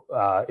 So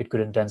it could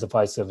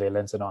intensify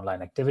surveillance and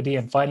online activity.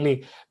 And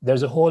finally,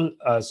 there's a whole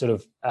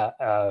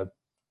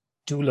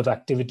tool of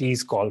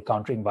activities called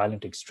Countering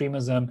Violent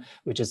Extremism,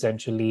 which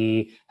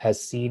essentially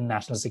has seen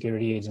national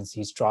security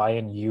agencies try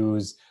and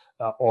use,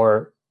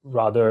 or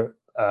rather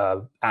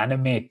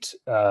animate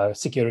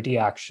security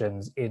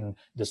actions in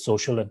the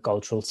social and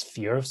cultural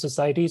sphere of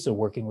society. So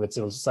working with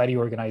civil society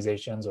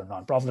organizations or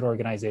nonprofit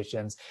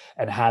organizations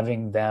and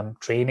having them,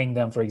 training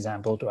them, for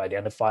example, to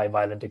identify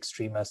violent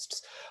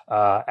extremists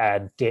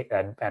and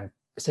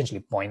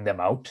essentially point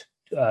them out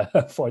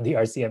for the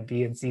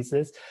RCMP and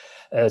CSIS.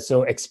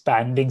 So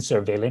expanding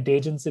surveillance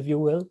agents, if you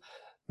will.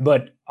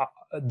 But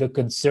the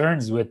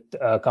concerns with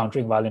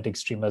countering violent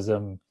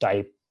extremism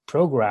type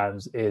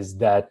programs is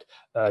that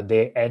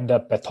they end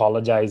up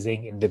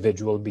pathologizing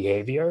individual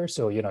behavior.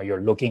 So,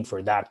 you're looking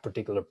for that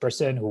particular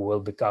person who will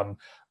become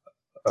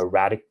a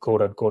radical,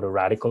 quote unquote, a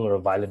radical or a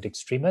violent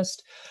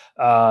extremist.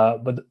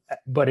 But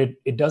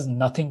it does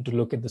nothing to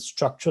look at the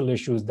structural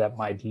issues that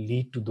might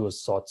lead to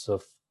those sorts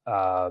of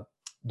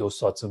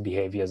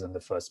behaviors in the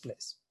first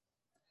place.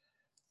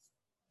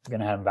 I'm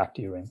going to hand back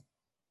to you, Reem.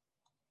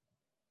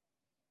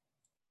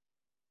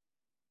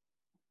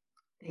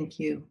 Thank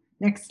you.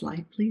 Next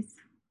slide, please.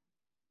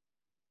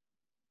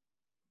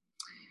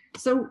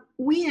 So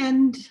we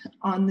end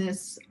on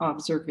this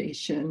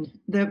observation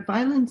that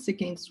violence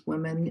against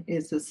women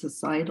is a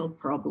societal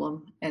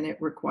problem and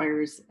it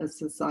requires a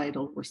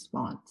societal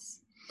response.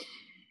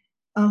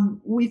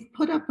 We've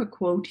put up a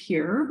quote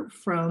here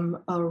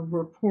from a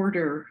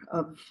reporter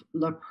of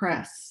La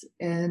Presse,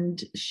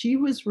 and she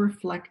was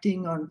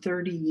reflecting on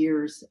 30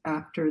 years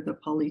after the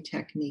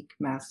Polytechnique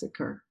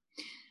massacre.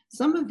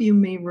 Some of you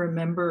may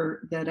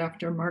remember that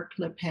after Marc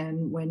Le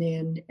Pen went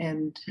in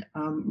and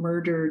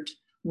murdered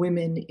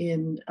women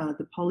in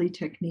the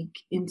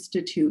Polytechnique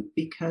Institute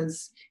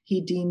because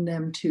he deemed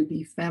them to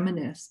be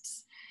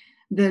feminists,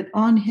 that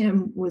on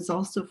him was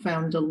also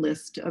found a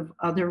list of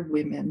other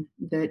women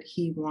that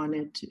he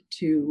wanted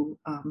to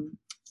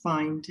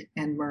find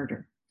and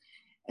murder.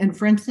 And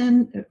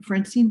Francine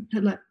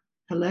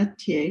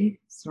Pelletier,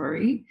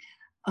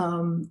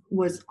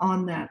 was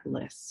on that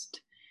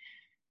list.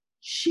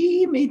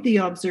 She made the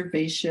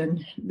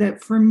observation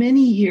that for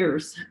many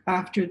years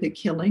after the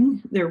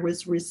killing, there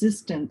was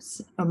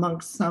resistance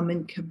amongst some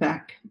in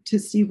Quebec to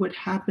see what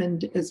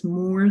happened as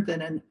more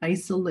than an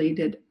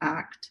isolated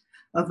act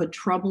of a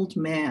troubled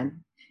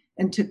man,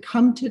 and to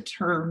come to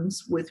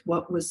terms with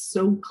what was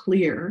so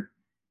clear,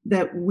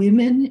 that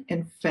women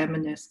and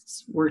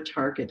feminists were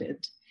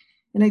targeted.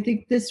 And I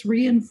think this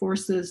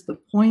reinforces the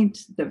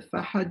point that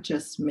Fahad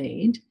just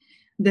made,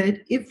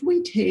 that if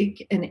we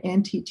take an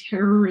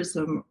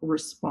anti-terrorism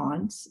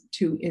response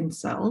to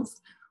incels,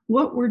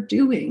 what we're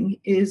doing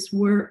is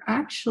we're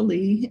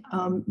actually,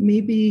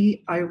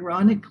 maybe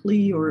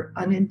ironically or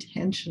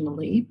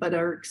unintentionally, but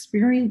our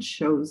experience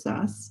shows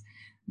us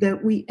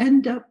that we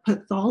end up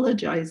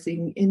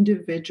pathologizing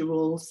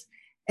individuals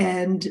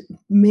and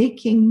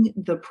making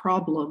the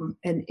problem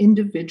an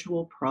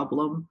individual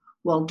problem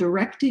while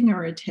directing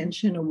our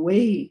attention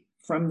away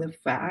from the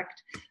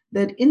fact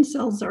that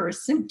incels are a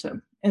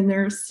symptom, and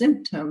they're a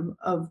symptom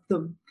of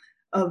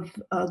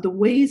the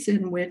ways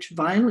in which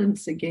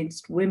violence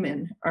against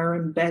women are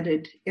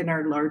embedded in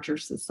our larger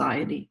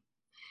society.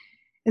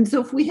 And so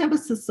if we have a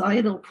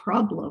societal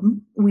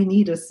problem, we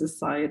need a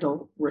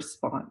societal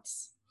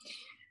response.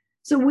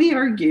 So we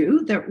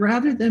argue that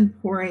rather than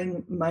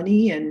pouring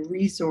money and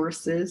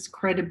resources,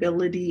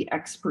 credibility,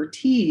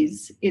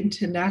 expertise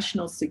into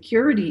national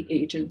security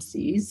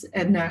agencies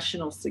and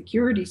national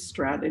security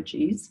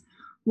strategies,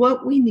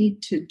 what we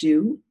need to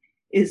do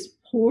is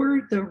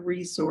pour the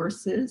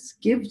resources,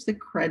 give the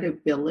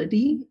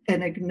credibility,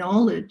 and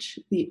acknowledge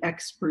the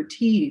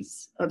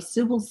expertise of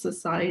civil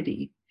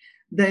society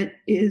that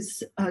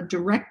is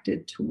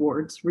directed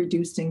towards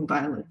reducing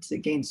violence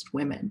against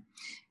women.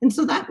 And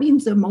so that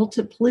means a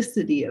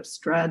multiplicity of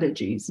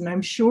strategies. And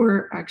I'm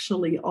sure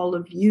actually all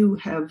of you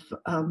have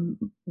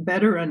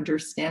better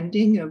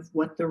understanding of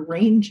what the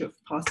range of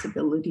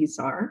possibilities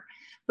are.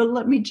 But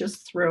let me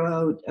just throw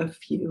out a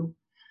few.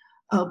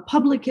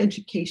 Public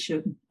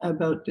education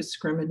about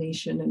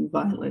discrimination and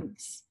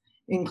violence,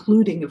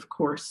 including, of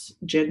course,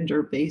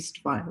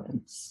 gender-based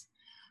violence.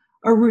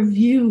 A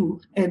review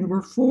and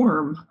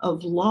reform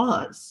of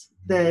laws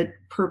that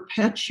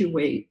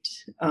perpetuate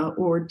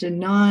or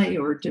deny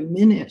or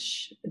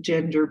diminish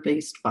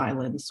gender-based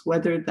violence,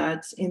 whether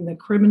that's in the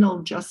criminal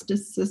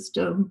justice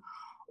system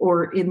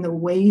or in the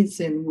ways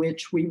in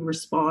which we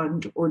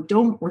respond or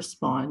don't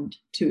respond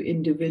to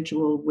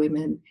individual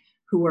women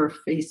who are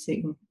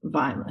facing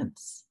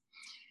violence.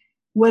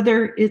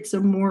 Whether it's a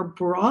more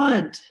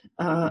broad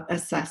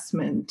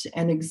assessment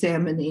and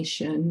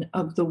examination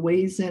of the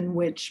ways in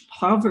which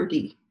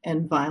poverty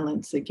and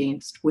violence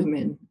against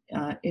women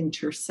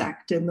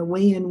intersect, and the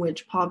way in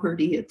which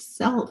poverty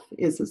itself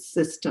is a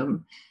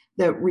system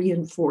that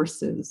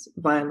reinforces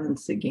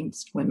violence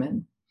against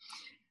women.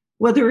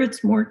 Whether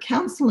it's more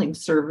counseling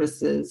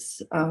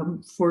services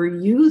for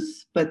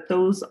youth, but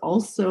those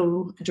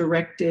also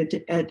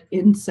directed at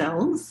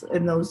incels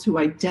and those who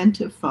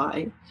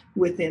identify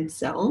with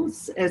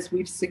incels, as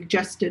we've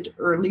suggested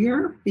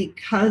earlier,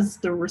 because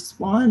the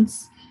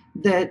response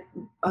that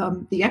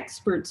the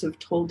experts have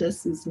told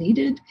us is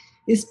needed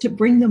is to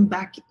bring them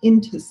back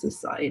into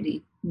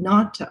society,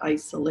 not to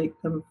isolate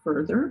them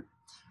further.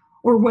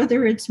 Or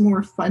whether it's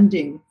more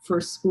funding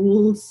for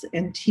schools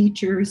and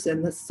teachers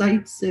and the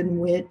sites in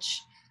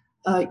which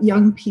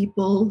young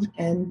people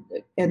and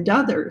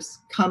others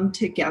come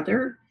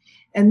together,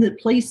 and the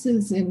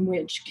places in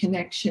which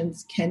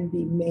connections can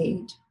be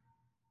made.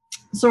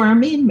 So our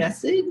main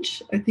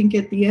message, I think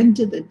at the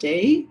end of the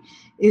day,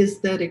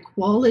 is that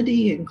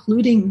equality,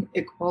 including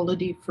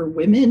equality for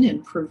women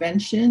and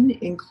prevention,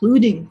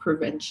 including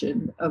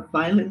prevention of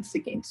violence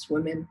against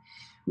women,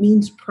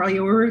 means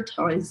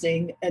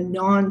prioritizing a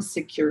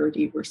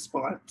non-security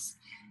response.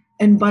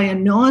 And by a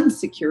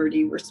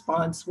non-security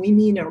response, we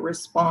mean a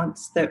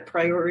response that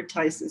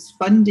prioritizes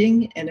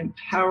funding and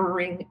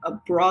empowering a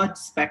broad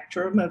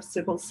spectrum of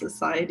civil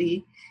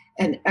society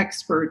and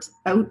experts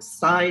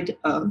outside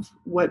of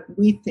what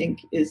we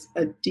think is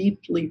a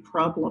deeply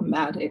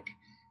problematic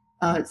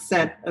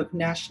set of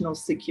national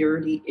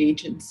security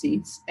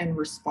agencies and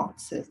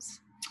responses.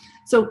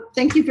 So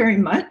thank you very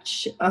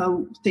much.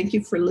 Thank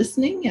you for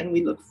listening, and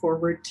we look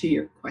forward to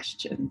your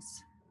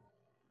questions.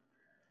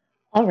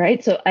 All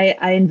right, so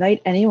I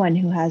invite anyone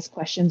who has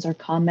questions or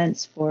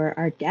comments for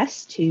our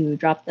guests to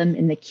drop them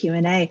in the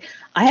Q&A.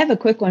 I have a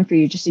quick one for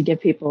you just to give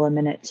people a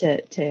minute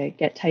to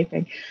get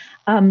typing.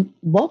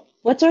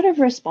 What sort of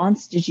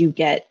response did you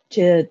get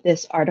to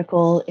this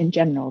article in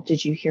general?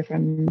 Did you hear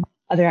from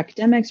other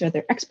academics or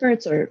other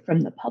experts or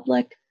from the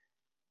public?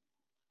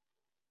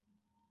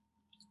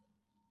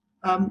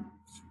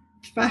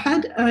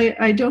 Fahad,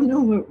 I don't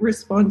know what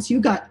response you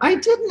got. I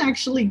didn't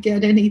actually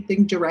get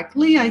anything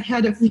directly. I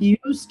had a few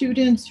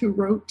students who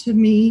wrote to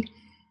me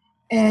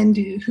and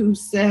who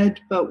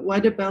said, but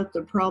what about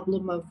the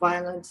problem of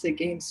violence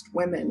against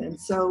women? And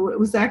so it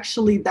was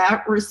actually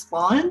that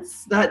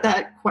response,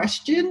 that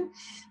question,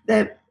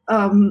 that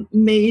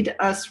made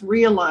us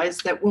realize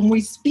that when we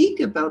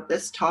speak about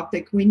this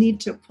topic, we need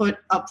to put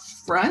up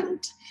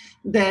front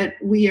that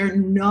we are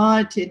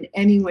not in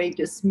any way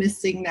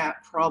dismissing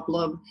that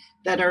problem,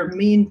 that our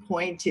main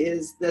point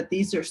is that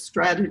these are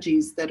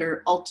strategies that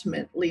are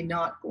ultimately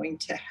not going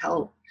to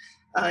help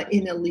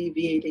in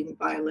alleviating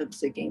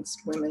violence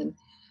against women.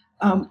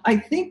 I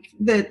think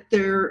that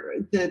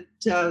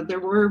there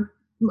were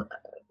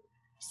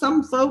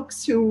some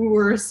folks who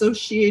were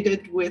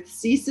associated with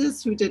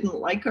CSIS who didn't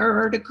like our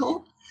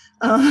article,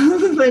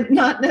 but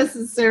not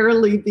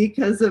necessarily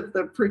because of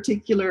the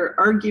particular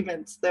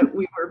arguments that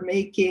we were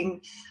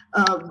making,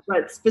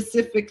 but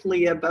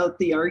specifically about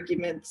the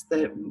arguments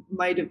that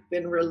might have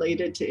been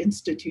related to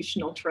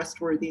institutional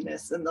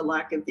trustworthiness and the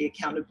lack of the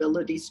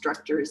accountability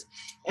structures,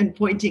 and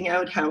pointing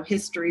out how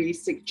history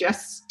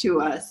suggests to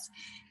us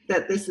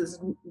that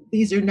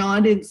these are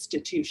not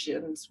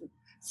institutions,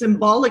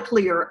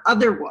 symbolically or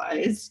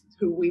otherwise,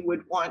 who we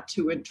would want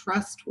to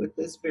entrust with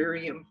this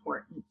very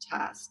important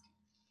task.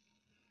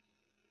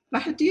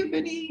 Did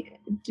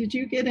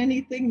you get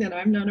anything that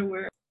I'm not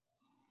aware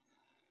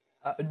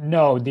of?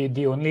 No,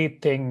 the only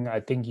thing,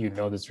 I think you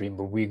know this, Reem,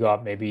 but we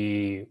got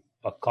maybe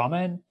a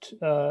comment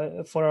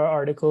for our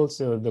article.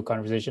 So the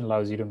conversation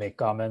allows you to make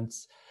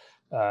comments.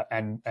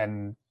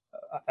 And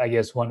I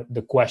guess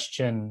the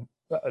question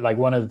like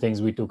one of the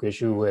things we took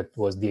issue with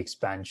was the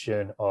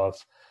expansion of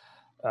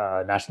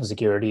national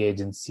security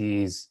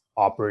agencies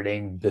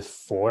operating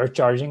before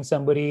charging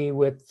somebody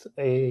with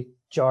a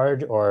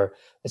charge, or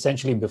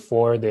essentially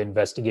before the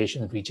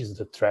investigation reaches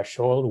the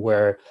threshold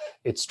where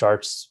it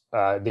starts,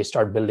 they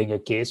start building a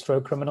case for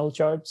a criminal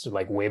charge. So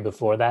like way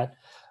before that,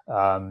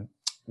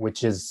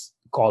 which is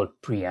called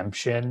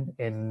preemption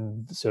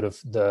in sort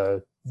of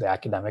the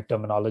academic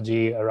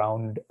terminology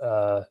around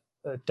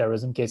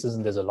terrorism cases.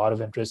 And there's a lot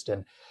of interest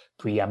in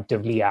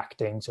preemptively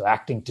acting. So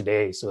acting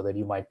today so that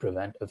you might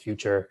prevent a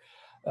future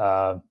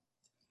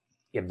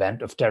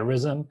event of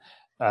terrorism.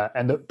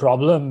 And the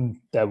problem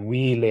that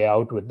we lay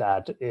out with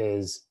that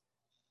is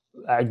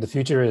the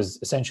future is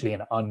essentially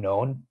an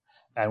unknown.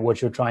 And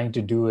what you're trying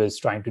to do is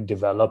trying to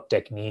develop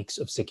techniques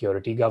of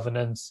security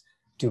governance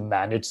to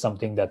manage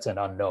something that's an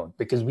unknown,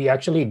 because we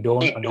actually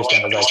don't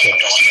understand, as I said.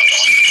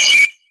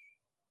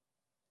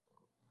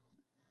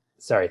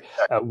 Sorry,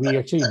 we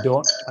actually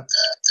don't.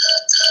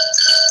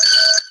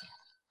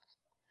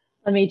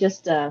 Let me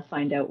just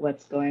find out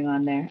what's going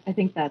on there. I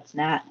think that's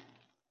Nat.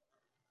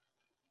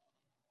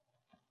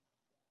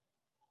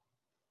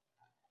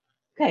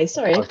 Okay,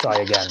 sorry. I'll try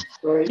again.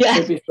 Sorry, Yeah.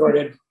 should be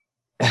sorted.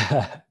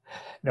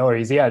 No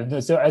worries. Yeah.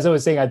 So as I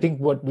was saying, I think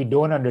what we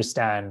don't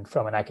understand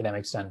from an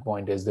academic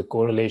standpoint is the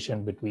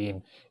correlation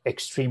between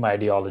extreme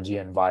ideology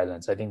and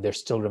violence. I think there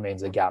still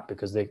remains a gap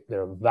because there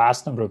are a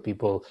vast number of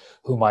people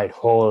who might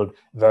hold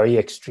very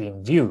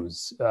extreme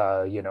views,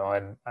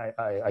 and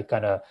I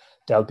kind of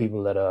tell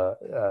people that,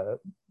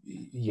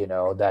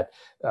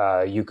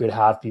 you could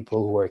have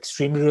people who are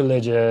extremely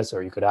religious,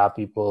 or you could have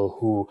people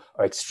who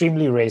are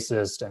extremely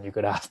racist, and you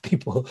could have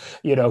people,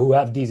 who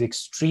have these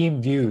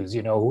extreme views,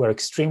 who are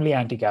extremely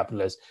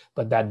anti-capitalist,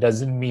 but that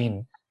doesn't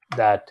mean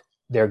that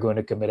they're going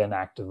to commit an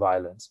act of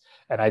violence.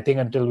 And I think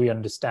until we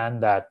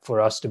understand that,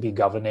 for us to be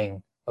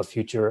governing a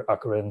future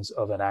occurrence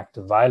of an act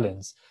of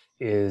violence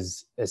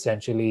is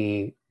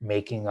essentially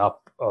making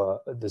up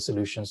the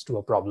solutions to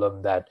a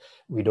problem that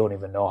we don't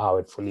even know how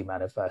it fully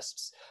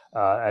manifests.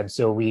 And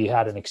so we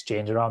had an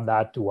exchange around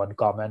that to one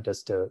comment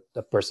as to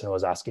the person who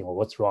was asking, well,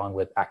 what's wrong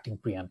with acting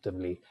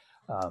preemptively?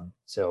 I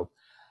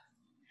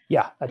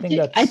think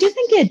I do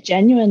think it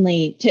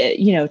genuinely,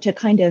 to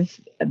kind of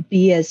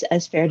be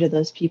as fair to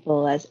those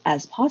people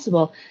as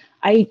possible.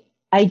 I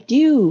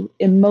do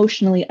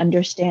emotionally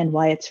understand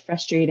why it's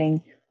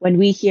frustrating when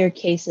we hear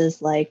cases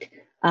like,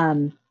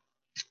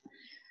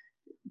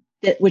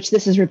 which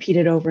this is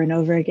repeated over and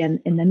over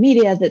again in the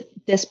media, that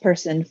this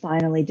person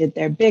finally did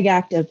their big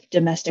act of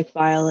domestic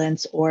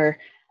violence, or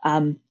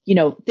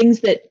things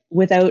that,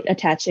 without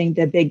attaching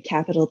the big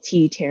capital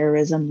T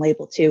terrorism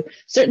label to,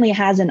 certainly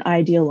has an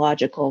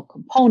ideological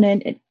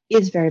component. It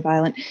is very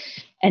violent.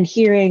 And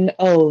hearing,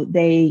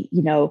 they,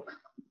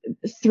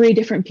 3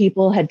 different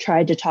people had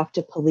tried to talk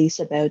to police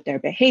about their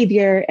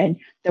behavior, and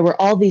there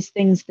were all these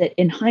things that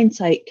in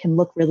hindsight can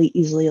look really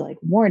easily like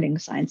warning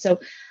signs. So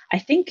I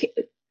think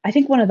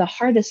one of the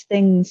hardest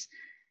things,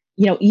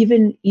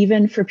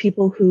 even for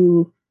people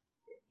who,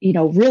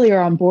 really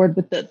are on board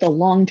with the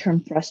long-term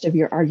thrust of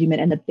your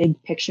argument and the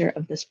big picture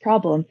of this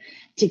problem,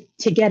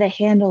 to get a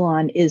handle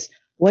on is,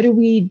 what do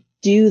we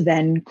do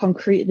then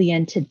concretely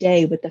and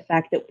today with the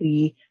fact that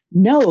we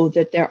know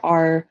that there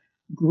are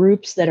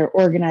groups that are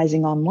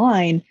organizing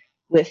online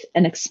with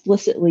an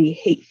explicitly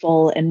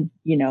hateful and,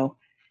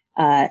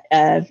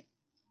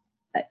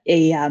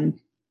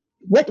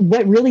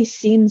 what really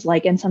seems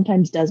like, and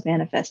sometimes does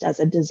manifest as,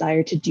 a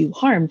desire to do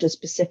harm to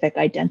specific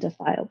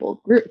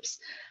identifiable groups.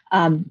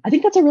 I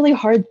think that's a really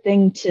hard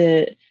thing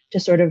to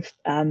sort of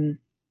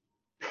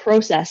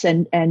process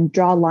and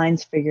draw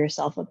lines for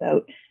yourself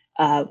about,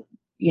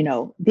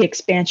 the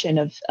expansion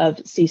of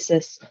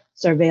CSIS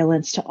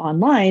surveillance to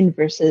online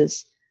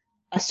versus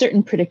a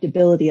certain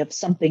predictability of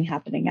something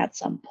happening at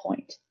some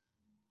point.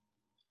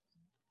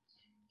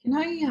 Can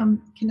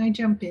I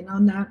jump in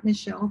on that,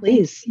 Michelle?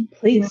 Please.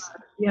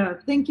 Yeah,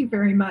 thank you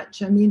very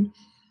much. I mean,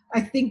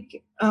 I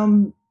think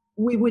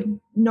we would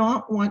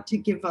not want to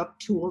give up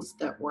tools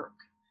that work.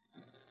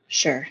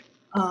 Sure.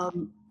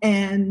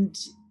 And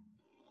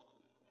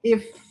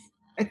if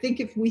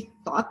we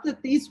thought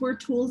that these were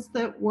tools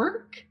that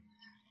work,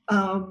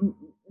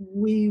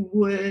 we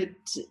would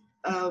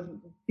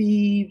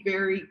be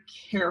very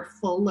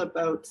careful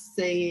about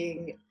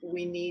saying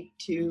we need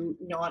to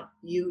not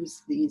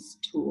use these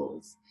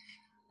tools.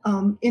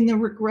 In the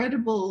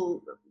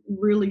regrettable,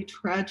 really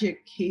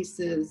tragic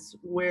cases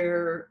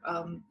where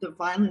the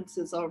violence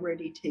has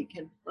already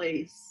taken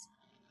place,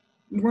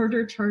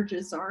 murder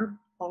charges are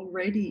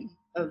already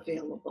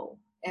available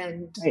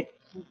and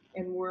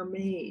were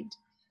made.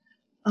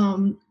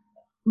 I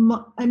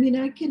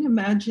can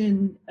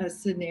imagine a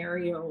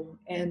scenario,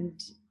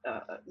 and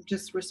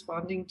just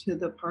responding to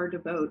the part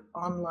about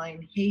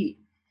online hate,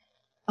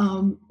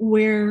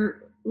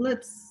 where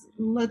let's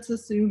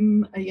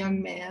assume a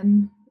young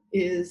man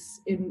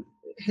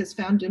has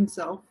found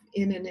himself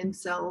in an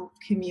incel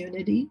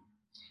community,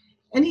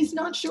 and he's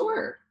not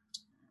sure.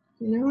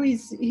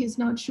 He's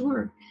not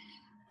sure.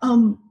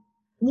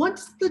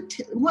 once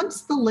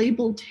the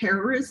label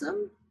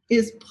terrorism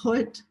is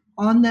put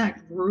on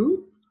that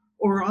group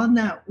or on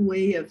that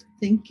way of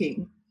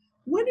thinking,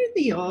 what are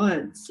the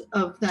odds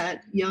of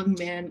that young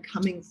man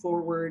coming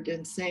forward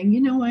and saying,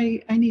 you know,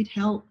 I need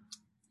help.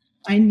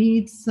 I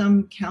need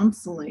some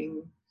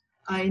counseling.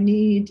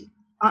 It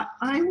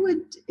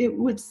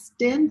would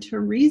stand to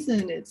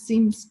reason, it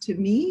seems to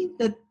me,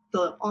 that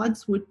the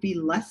odds would be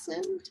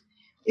lessened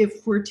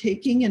if we're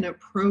taking an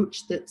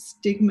approach that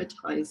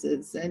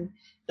stigmatizes. And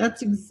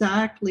that's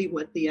exactly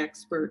what the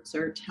experts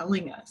are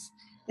telling us.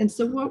 And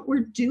so what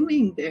we're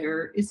doing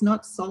there is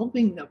not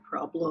solving the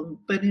problem,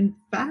 but in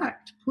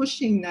fact,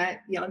 pushing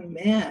that young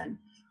man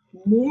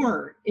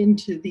more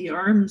into the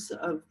arms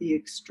of the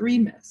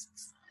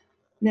extremists.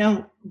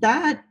 Now,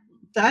 that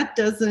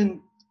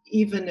doesn't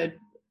even,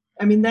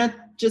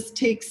 that just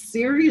takes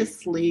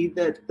seriously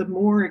that the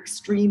more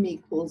extreme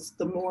equals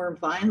the more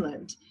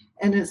violent.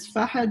 And as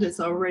Fahad has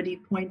already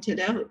pointed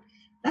out,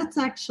 that's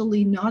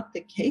actually not the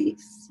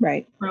case,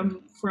 right?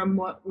 From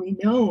what we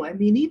know. I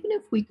mean, even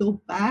if we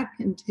go back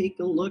and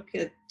take a look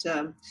at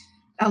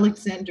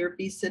Alexander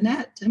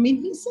Bissonnette, I mean,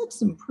 he said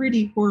some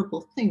pretty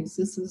horrible things.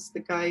 This is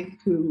the guy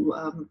who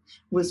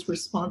was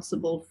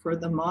responsible for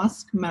the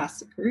mosque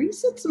massacre. He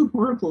said some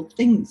horrible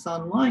things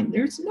online.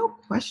 There's no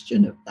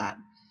question of that.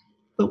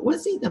 But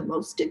was he the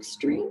most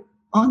extreme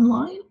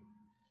online?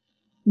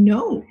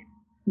 No,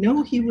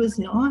 he was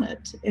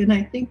not. And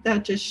I think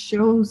that just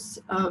shows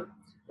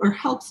or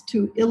helps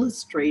to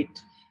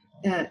illustrate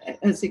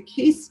as a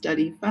case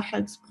study,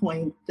 Fahad's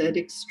point that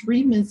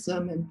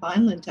extremism and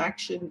violent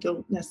action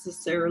don't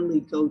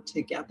necessarily go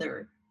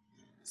together.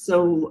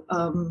 So,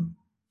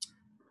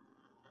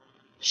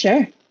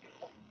 sure.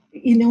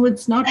 You know,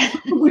 it's not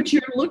what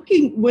you're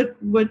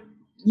what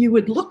you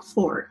would look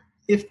for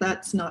if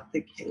that's not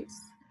the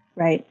case.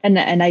 Right.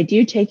 And I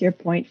do take your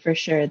point for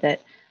sure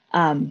that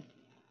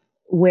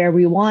where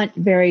we want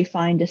very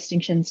fine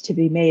distinctions to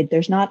be made,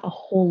 there's not a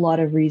whole lot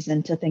of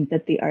reason to think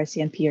that the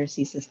RCMP or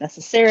CSIS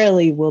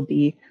necessarily will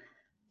be,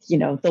 you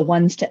know, the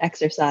ones to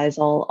exercise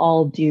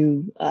all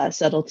due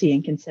subtlety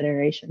and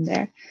consideration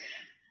there.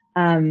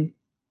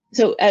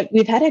 So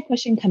we've had a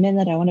question come in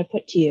that I want to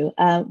put to you,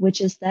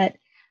 which is that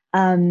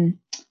do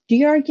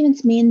your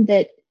arguments mean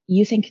that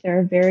you think there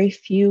are very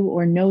few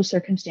or no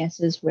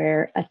circumstances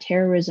where a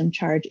terrorism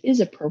charge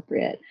is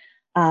appropriate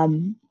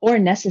or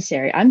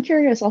necessary? I'm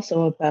curious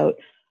also about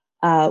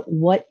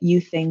what you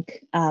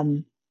think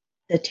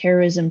the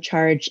terrorism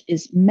charge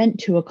is meant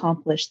to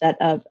accomplish that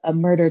a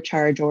murder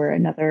charge or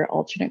another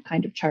alternate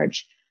kind of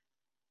charge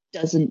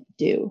doesn't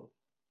do.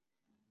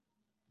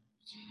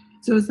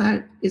 So is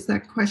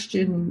that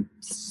question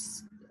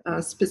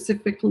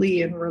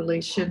specifically in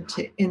relation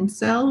to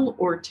incel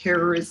or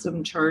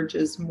terrorism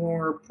charges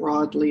more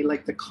broadly,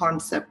 like the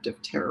concept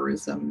of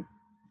terrorism?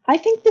 I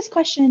think this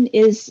question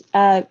is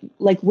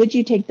would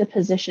you take the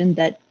position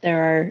that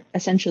there are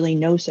essentially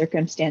no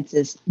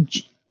circumstances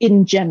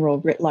in general,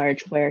 writ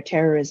large, where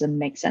terrorism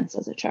makes sense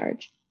as a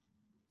charge?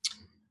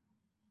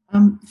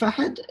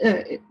 Fahad,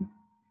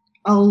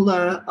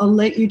 I'll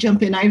let you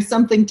jump in. I have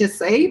something to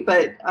say,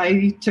 but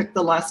I took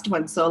the last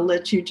one, so I'll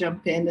let you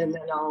jump in and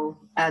then I'll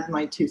add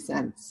my 2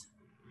 cents.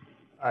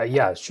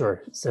 Yeah,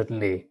 sure,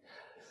 certainly.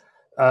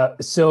 I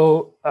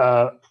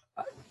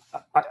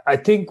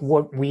think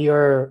what we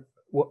are,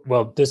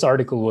 well, this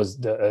article was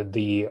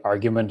the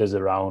argument is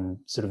around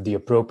sort of the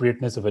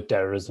appropriateness of a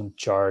terrorism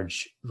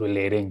charge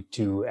relating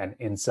to an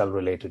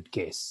incel-related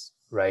case,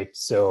 right?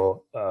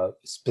 So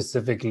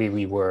specifically,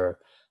 we were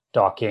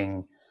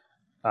talking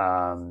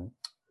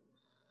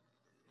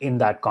in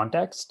that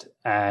context,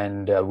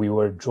 and we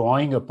were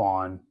drawing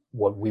upon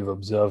what we've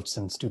observed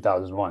since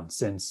 2001,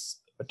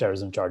 since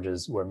terrorism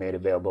charges were made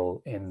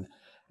available in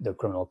the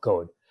criminal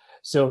code.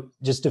 So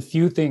just a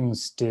few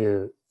things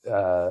to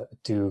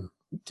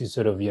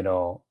sort of,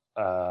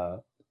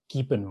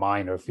 keep in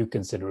mind, or a few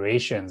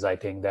considerations, I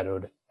think that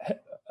would,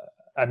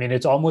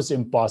 it's almost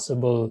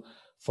impossible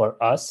for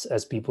us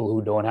as people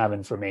who don't have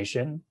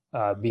information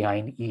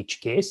behind each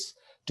case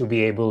to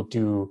be able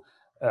to,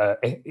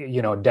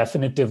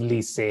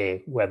 definitively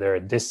say whether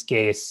this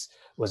case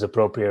was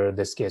appropriate or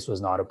this case was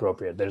not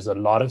appropriate. There's a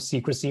lot of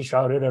secrecy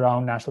shrouded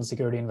around national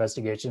security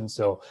investigations.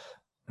 So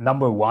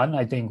number one,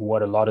 I think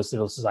what a lot of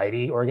civil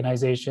society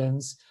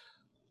organizations,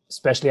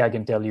 especially I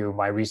can tell you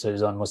my research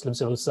is on Muslim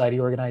civil society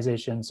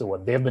organizations. So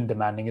what they've been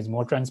demanding is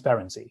more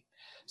transparency.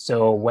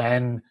 So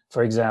when,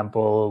 for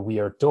example, we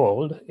are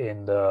told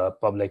in the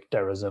public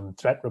terrorism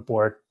threat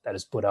report that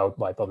is put out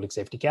by Public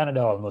Safety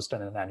Canada almost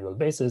on an annual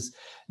basis,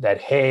 that,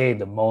 hey,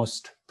 the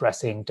most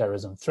pressing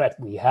terrorism threat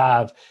we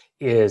have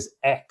is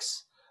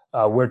X,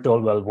 we're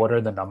told, well, what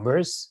are the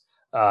numbers?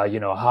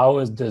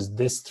 How does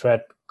this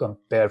threat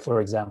compare,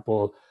 for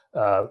example,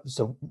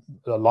 so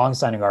a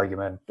long-standing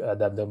argument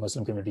that the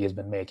Muslim community has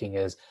been making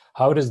is,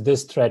 how does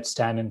this threat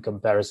stand in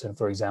comparison,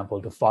 for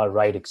example, to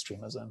far-right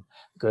extremism?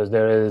 Because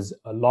there is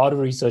a lot of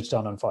research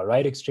done on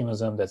far-right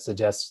extremism that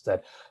suggests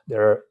that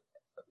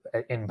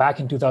back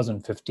in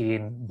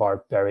 2015,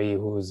 Bart Perry,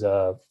 who's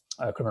a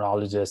a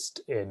criminologist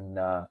in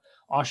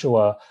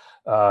Oshawa,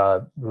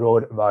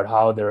 wrote about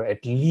how there are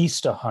at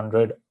least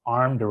 100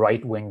 armed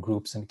right-wing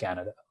groups in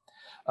Canada,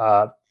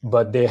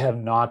 but they have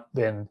not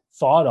been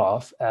thought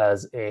of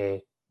as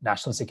a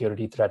national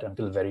security threat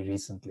until very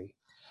recently.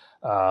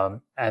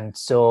 And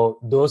so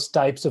those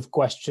types of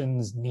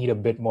questions need a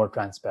bit more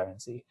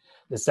transparency.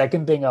 The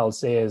second thing I'll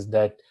say is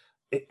that,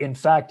 in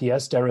fact,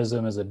 yes,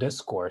 terrorism is a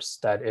discourse,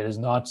 that it is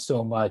not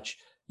so much,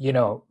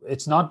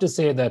 it's not to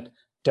say that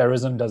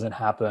terrorism doesn't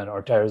happen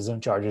or terrorism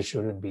charges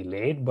shouldn't be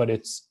laid, but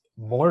it's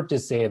more to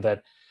say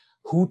that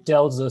who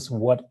tells us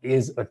what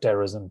is a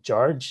terrorism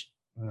charge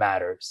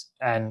matters.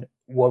 And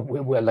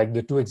like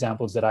the two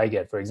examples that I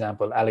get, for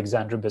example,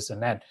 Alexandre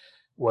Bissonnette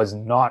was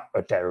not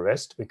a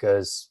terrorist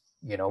because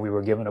we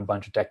were given a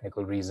bunch of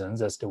technical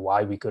reasons as to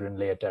why we couldn't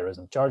lay a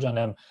terrorism charge on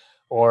him,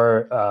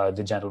 or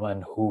the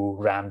gentleman who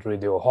rammed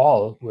Radio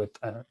Hall with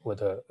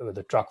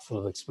a truck full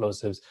of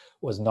explosives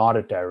was not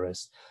a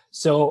terrorist.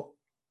 So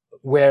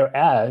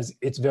whereas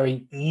it's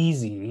very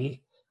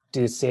easy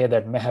to say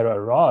that Meher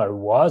Arar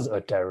was a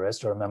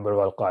terrorist or a member of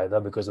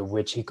Al-Qaeda, because of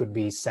which he could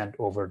be sent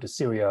over to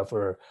Syria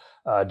for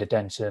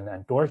detention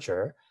and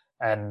torture,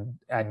 and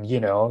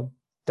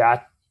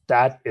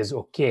that is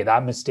okay.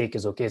 That mistake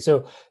is okay.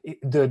 So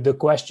the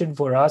question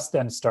for us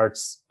then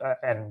starts,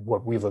 and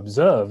what we've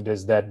observed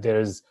is that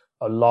there's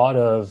a lot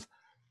of,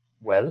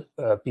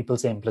 people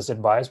say implicit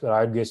bias, but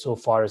I'd go so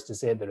far as to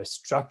say there is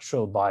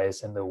structural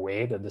bias in the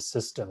way that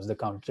the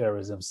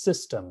counterterrorism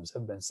systems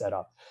have been set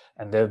up.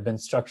 And they've been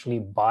structurally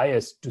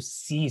biased to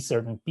see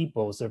certain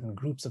people, certain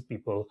groups of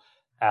people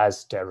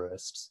as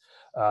terrorists.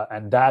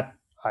 And that,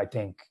 I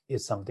think,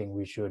 is something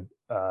we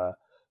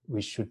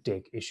should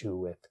take issue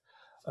with.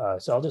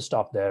 So I'll just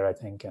stop there, I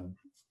think, and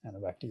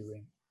back to you,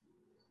 Reem.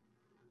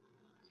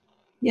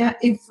 Yeah,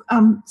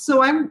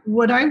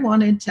 what I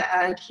wanted to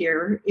add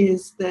here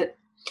is that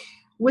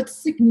what's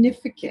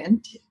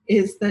significant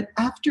is that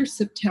after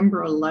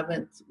September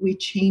 11th, we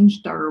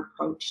changed our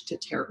approach to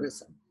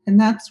terrorism. And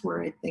that's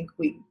where I think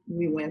we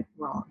went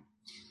wrong.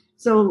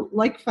 So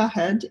like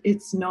Fahad,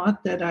 it's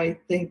not that I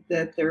think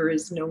that there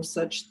is no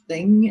such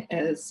thing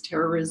as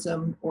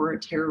terrorism or a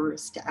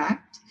terrorist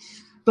act.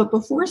 But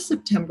before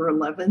September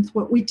 11th,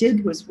 what we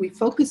did was we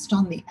focused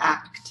on the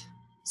act.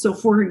 So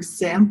for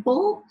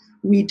example,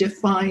 we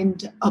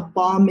defined a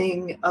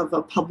bombing of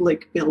a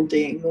public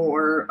building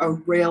or a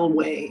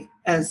railway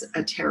as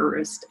a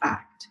terrorist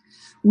act.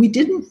 We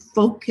didn't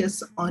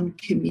focus on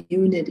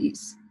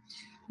communities.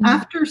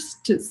 After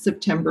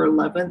September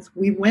 11th,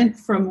 we went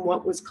from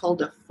what was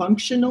called a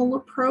functional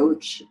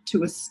approach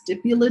to a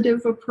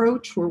stipulative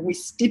approach, where we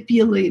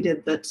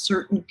stipulated that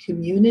certain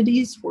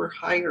communities were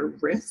higher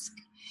risk.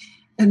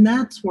 And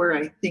that's where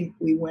I think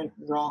we went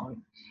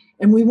wrong.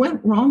 And we went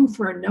wrong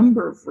for a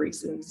number of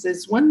reasons.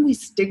 Is when we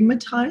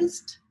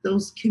stigmatized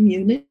those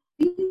communities,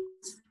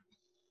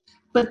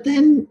 but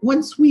then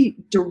once we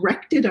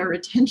directed our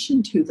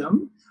attention to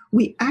them,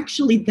 we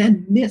actually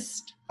then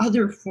missed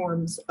other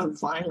forms of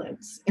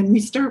violence. And we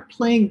start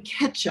playing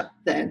catch up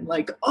then,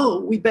 like,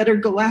 oh, we better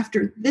go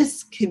after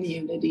this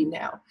community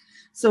now.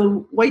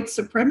 So white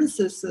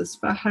supremacists, as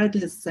Fahad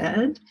has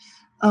said,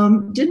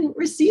 didn't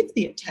receive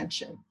the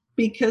attention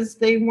because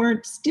they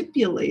weren't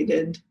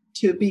stipulated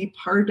to be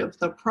part of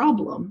the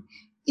problem,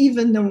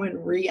 even though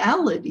in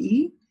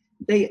reality,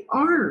 they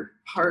are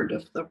part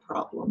of the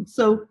problem.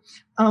 So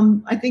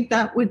I think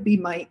that would be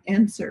my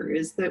answer,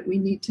 is that we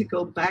need to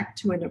go back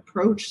to an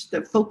approach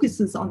that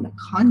focuses on the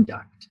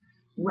conduct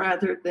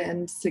rather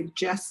than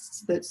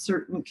suggests that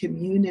certain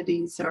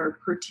communities are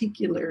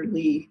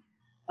particularly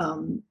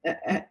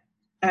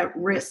at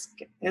risk.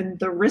 And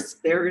the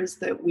risk there is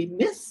that we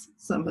miss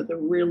some of the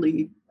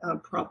really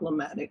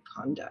problematic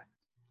conduct.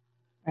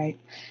 Right.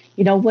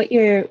 What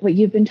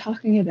you've been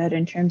talking about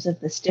in terms of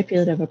the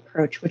stipulative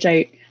approach, which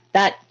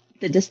that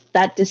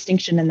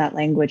distinction in that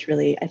language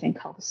really, I think,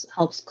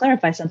 helps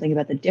clarify something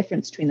about the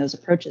difference between those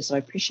approaches. So I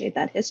appreciate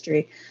that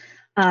history.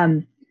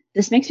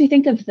 This makes me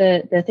think of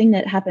the thing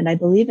that happened, I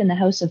believe, in the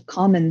House of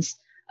Commons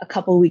a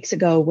couple of weeks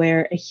ago,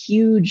 where a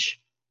huge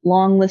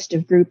long list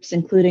of groups,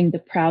 including the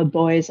Proud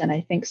Boys and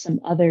I think some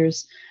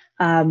others,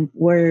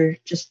 were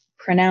just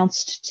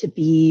pronounced to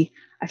be,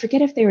 I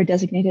forget if they were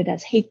designated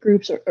as hate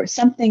groups or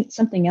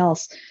something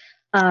else.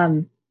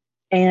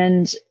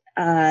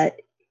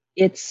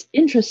 It's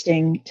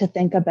interesting to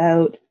think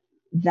about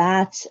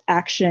that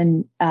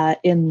action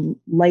in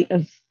light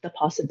of the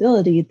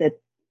possibility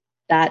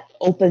that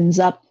opens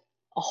up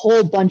a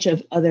whole bunch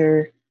of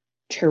other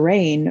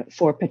terrain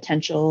for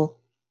potential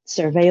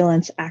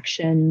surveillance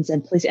actions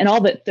and police and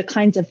all the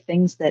kinds of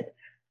things that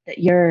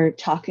you're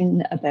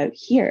talking about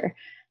here.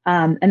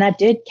 And that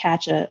did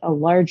catch a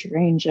large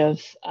range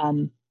of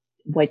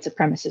white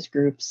supremacist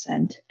groups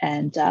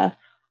and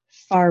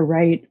far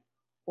right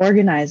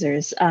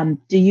organizers.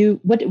 What do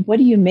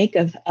you make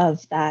of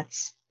that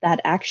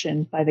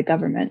action by the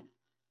government?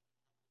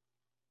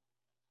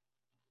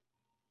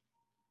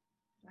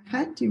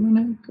 Do you want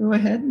to go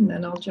ahead and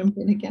then I'll jump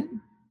in again?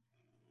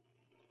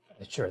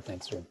 Sure,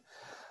 thanks, Reem.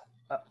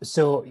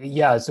 So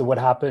what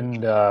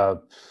happened, I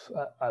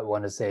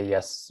want to say,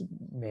 yes,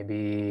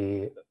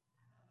 maybe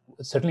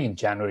certainly in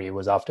January, it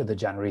was after the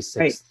January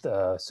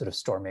 6th sort of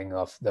storming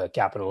of the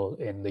Capitol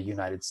in the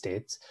United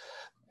States,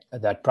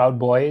 that Proud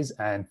Boys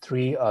and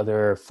 3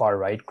 other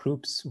far-right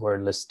groups were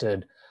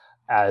listed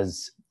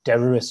as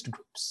terrorist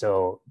groups.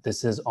 So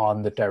this is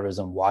on the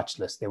terrorism watch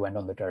list. They went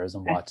on the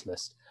terrorism watch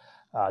list.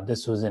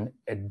 This was in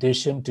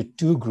addition to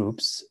 2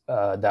 groups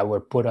that were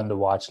put on the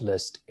watch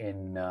list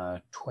in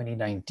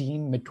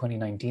 2019,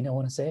 mid-2019, I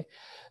want to say.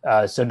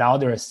 So now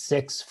there are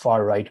 6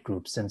 far-right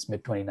groups since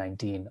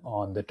mid-2019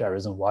 on the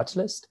terrorism watch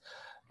list,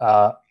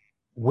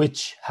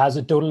 which has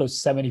a total of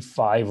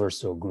 75 or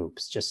so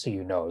groups, just so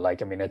you know.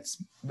 Like, I mean,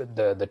 it's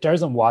the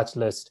terrorism watch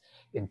list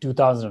in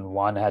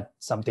 2001 had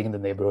something in the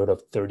neighborhood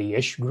of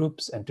 30-ish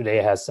groups, and today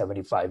has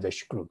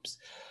 75-ish groups.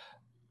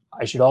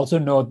 I should also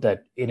note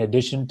that in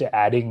addition to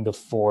adding the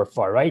 4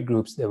 far-right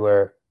groups, there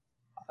were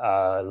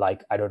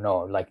like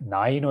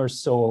 9 or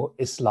so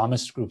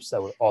Islamist groups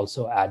that were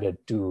also added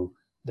to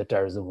the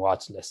terrorism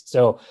watch list.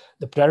 So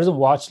the terrorism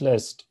watch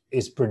list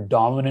is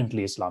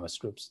predominantly Islamist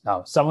groups.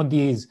 Now, some of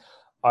these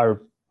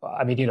are,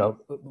 I mean,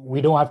 we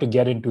don't have to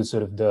get into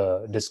sort of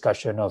the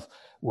discussion of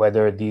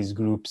whether these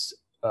groups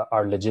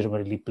are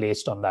legitimately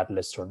placed on that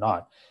list or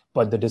not.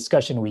 But the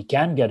discussion we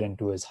can get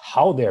into is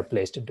how they're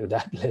placed into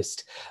that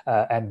list.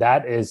 And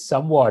that is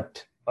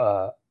somewhat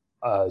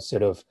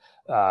sort of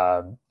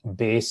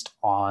based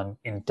on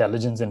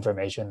intelligence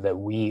information that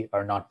we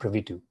are not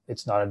privy to.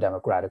 It's not a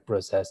democratic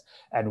process.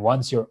 And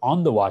once you're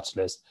on the watch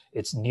list,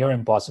 it's near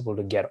impossible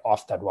to get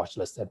off that watch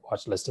list. That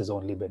watch list has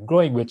only been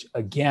growing, which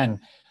again,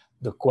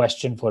 the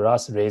question for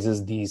us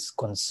raises these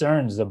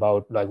concerns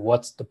about like,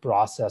 what's the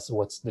process?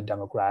 What's the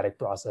democratic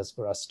process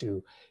for us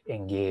to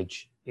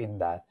engage in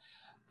that?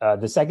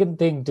 The second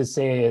thing to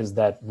say is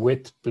that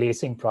with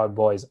placing Proud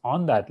Boys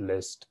on that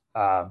list,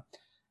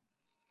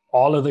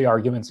 all of the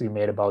arguments we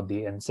made about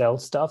the incel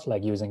stuff,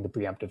 like using the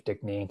preemptive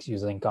techniques,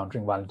 using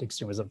countering violent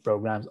extremism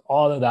programs,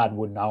 all of that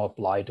would now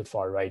apply to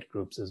far-right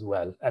groups as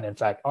well. And in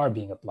fact, are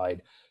being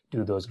applied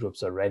to those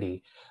groups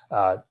already,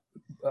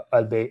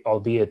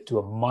 albeit to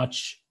a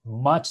much,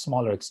 much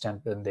smaller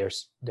extent than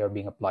they're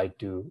being applied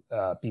to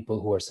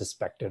people who are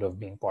suspected of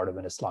being part of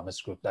an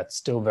Islamist group. That's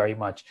still very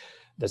much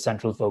the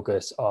central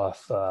focus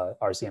of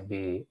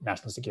RCMP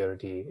national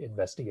security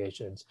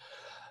investigations.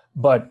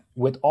 But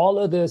with all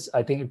of this,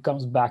 I think it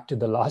comes back to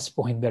the last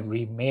point that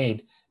we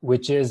made,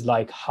 which is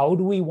like, how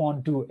do we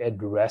want to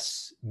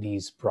address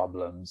these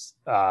problems,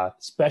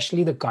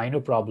 especially the kind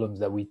of problems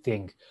that we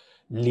think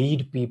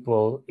lead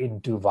people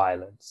into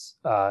violence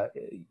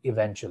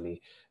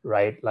eventually,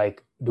 right?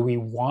 Like, do we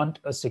want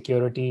a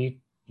security,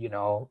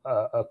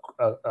 a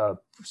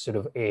sort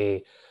of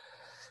a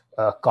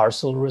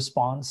carceral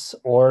response,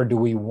 or do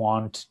we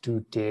want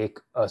to take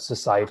a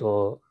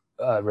societal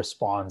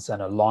response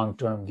and a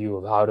long-term view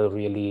of how to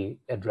really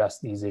address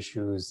these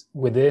issues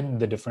within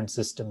the different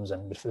systems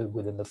and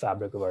within the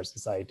fabric of our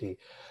society?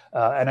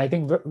 And I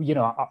think,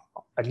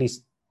 at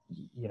least,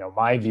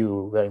 my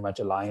view very much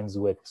aligns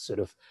with sort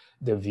of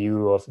the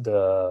view of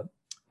the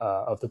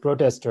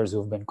protesters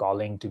who've been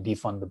calling to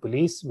defund the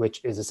police, which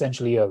is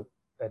essentially an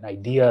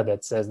idea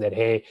that says that,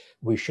 hey,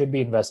 we should be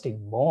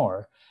investing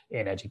more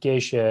in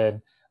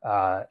education,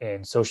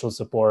 in social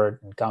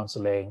support and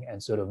counseling,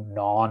 and sort of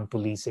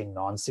non-policing,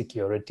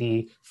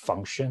 non-security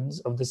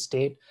functions of the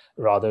state,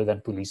 rather than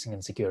policing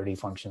and security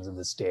functions of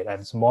the state. And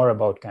it's more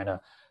about kind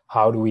of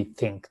how do we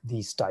think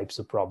these types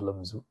of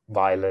problems,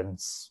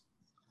 violence,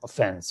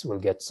 offense, will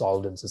get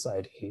solved in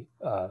society,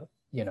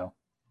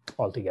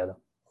 altogether.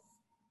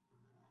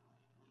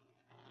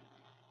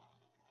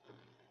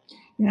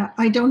 Yeah,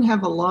 I don't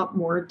have a lot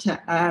more to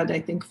add.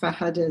 I think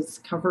Fahad has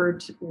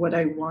covered what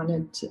I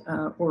wanted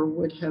or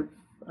would have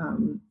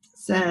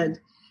said.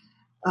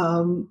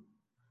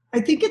 I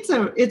think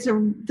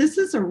this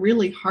is a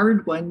really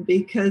hard one,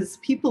 because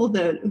people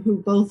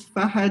who both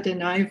Fahad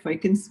and I, if I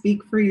can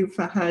speak for you,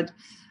 Fahad,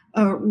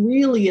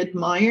 really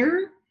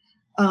admire,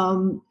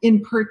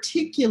 in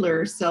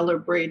particular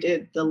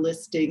celebrated the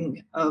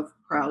listing of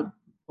Proud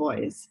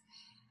Boys.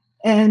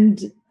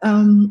 And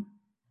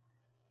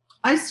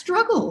I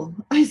struggle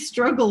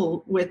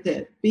with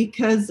it,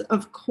 because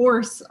of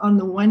course, on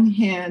the one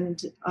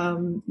hand,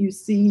 you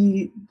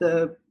see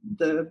the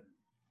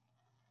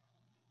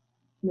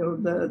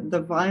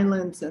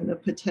violence and the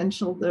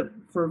potential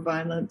for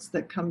violence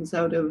that comes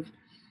out of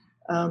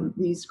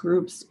these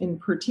groups in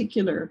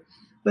particular.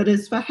 But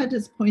as Fahad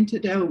has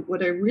pointed out,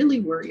 what I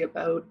really worry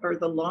about are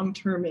the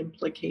long-term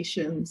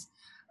implications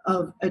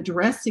of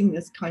addressing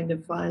this kind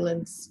of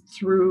violence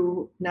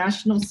through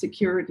national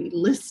security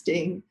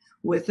listing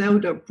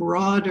without a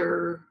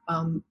broader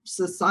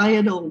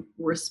societal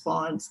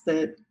response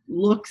that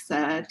looks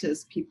at,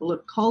 as people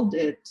have called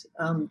it,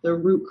 the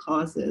root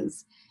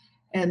causes,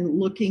 and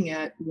looking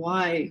at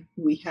why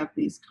we have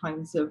these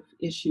kinds of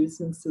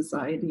issues in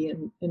society,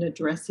 and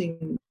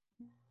addressing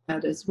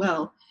that as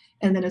well.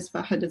 And then, as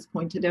Fahad has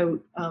pointed out,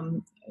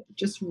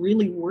 just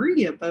really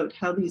worry about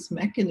how these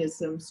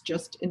mechanisms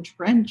just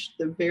entrench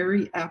the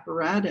very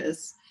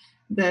apparatus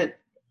that,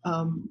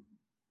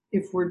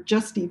 if we're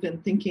just even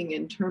thinking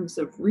in terms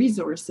of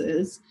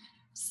resources,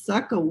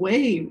 suck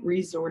away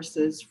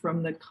resources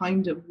from the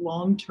kind of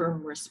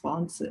long-term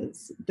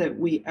responses that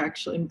we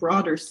actually, and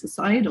broader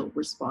societal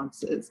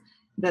responses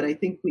that I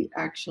think we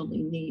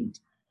actually need.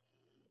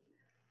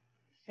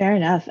 Fair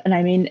enough. And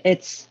I mean,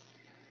 it's,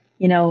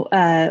 what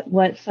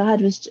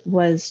Fahad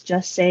was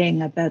just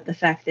saying about the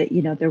fact that,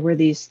 there were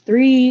these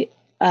three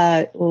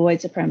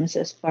white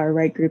supremacist far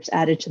right groups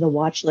added to the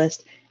watch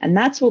list. And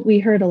that's what we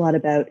heard a lot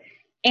about.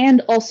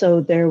 And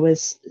also there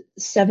was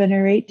 7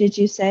 or 8, did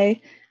you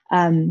say,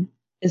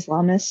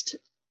 Islamist,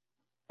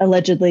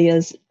 allegedly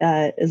as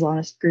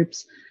Islamist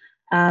groups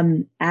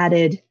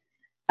added.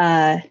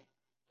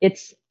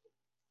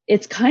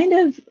 It's kind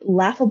of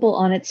laughable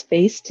on its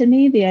face to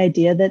me, the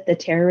idea that the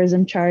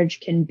terrorism charge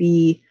can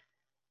be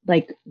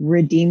like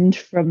redeemed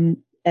from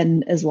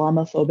an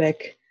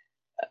Islamophobic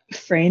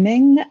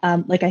framing.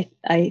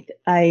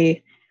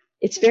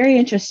 It's very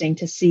interesting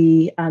to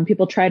see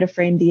people try to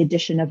frame the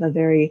addition of a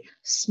very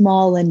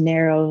small and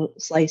narrow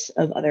slice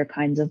of other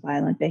kinds of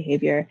violent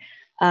behavior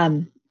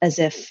as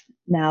if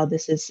now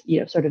this is,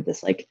 sort of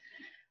this like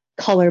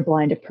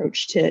colorblind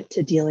approach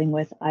to dealing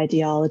with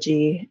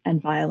ideology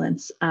and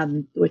violence,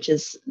 which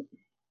is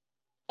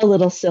a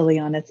little silly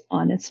on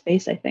its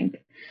face, I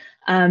think.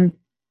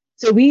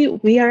 So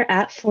we are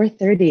at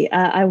 4:30.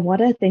 I want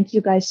to thank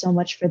you guys so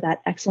much for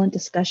that excellent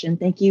discussion.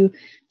 Thank you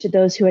to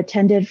those who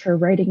attended for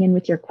writing in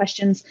with your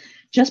questions.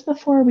 Just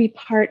before we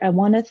part, I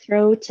want to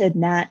throw to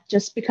Nat,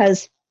 just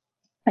because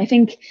I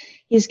think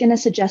he's going to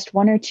suggest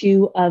 1 or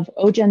 2 of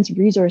OGEN's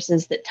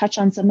resources that touch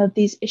on some of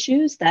these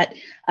issues that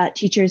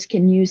teachers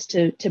can use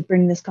to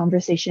bring this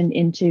conversation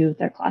into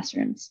their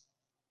classrooms.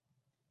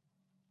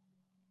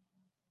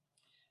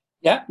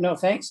 Yeah, no,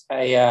 thanks.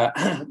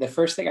 The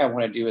first thing I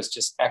want to do is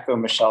just echo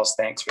Michelle's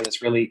thanks for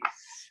this really,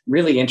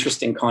 really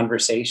interesting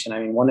conversation.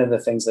 I mean, one of the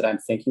things that I'm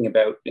thinking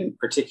about, and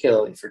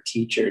particularly for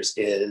teachers,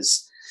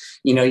 is,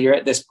 you're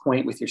at this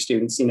point with your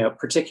students,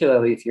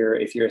 particularly if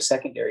you're a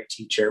secondary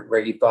teacher, where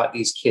you've got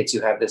these kids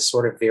who have this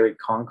sort of very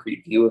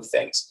concrete view of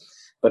things,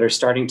 but are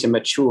starting to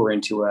mature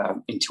into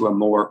a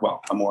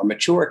more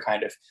mature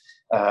kind of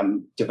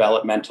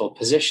developmental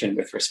position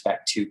with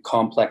respect to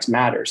complex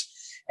matters.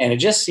 And it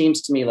just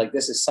seems to me like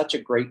this is such a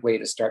great way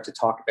to start to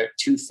talk about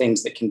 2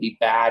 things that can be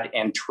bad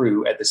and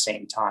true at the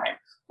same time,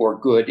 or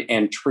good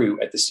and true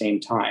at the same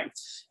time.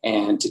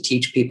 And to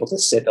teach people to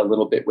sit a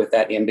little bit with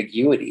that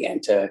ambiguity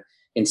and to,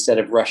 instead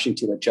of rushing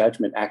to a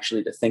judgment,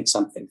 actually to think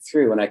something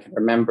through. And I can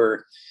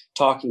remember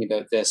talking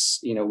about this,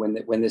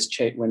 when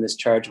this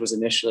charge was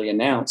initially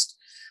announced,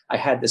 I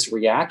had this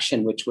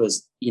reaction, which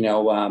was,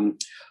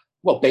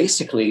 well,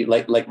 basically,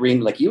 like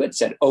Reem, like you had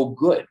said, oh,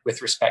 good,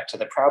 with respect to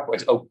the Proud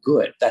Boys. Oh,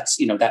 good. That's,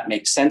 that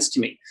makes sense to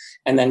me.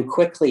 And then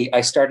quickly,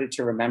 I started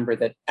to remember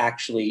that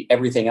actually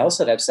everything else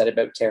that I've said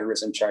about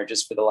terrorism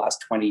charges for the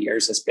last 20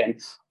 years has been,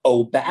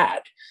 oh,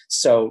 bad.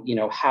 So,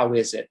 how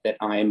is it that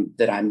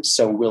I'm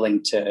so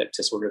willing to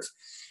sort of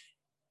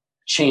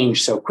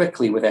change so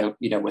quickly without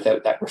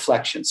that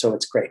reflection? So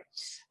it's great.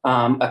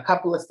 A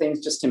couple of things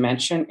just to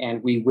mention,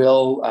 and we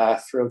will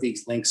throw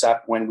these links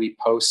up when we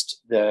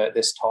post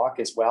this talk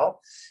as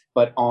well.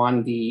 But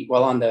on the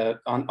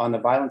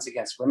violence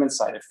against women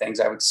side of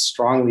things, I would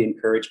strongly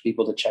encourage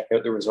people to check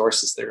out the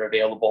resources that are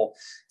available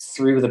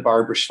through the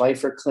Barbara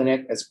Schleifer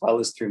Clinic as well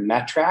as through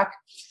METRAC.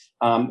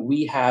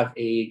 We have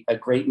a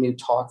great new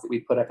talk that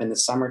we put up in the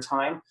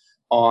summertime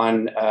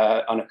on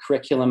a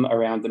curriculum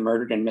around the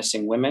murdered and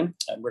missing women,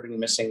 murdered and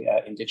missing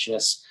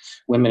Indigenous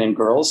women and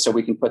girls. So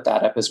we can put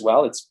that up as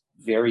well. It's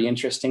very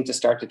interesting to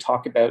start to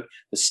talk about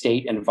the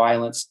state and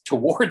violence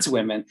towards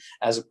women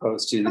as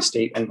opposed to the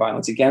state and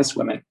violence against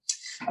women.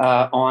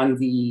 On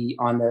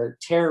the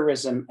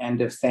terrorism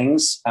end of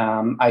things,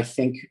 I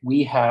think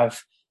we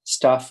have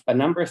a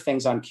number of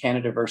things on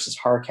Canada versus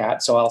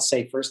HARCAT. So I'll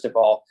say, first of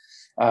all,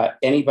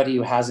 anybody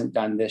who hasn't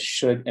done this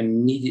should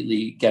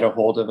immediately get a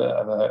hold of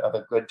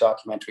a good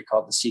documentary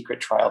called The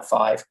Secret Trial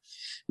 5,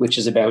 which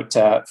is about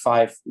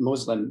 5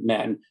 Muslim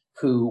men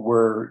who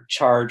were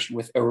charged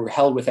with or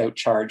held without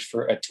charge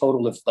for a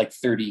total of like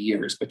 30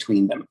 years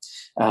between them.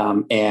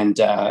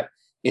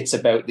 It's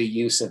about the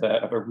use of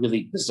a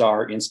really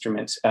bizarre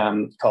instrument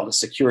called a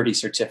security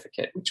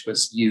certificate, which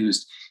was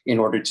used in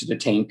order to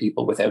detain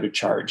people without a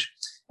charge.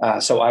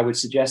 So I would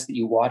suggest that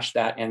you watch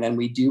that. And then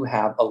we do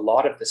have a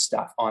lot of the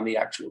stuff on the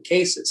actual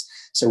cases.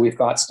 So we've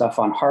got stuff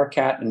on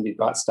Harkat and we've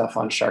got stuff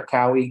on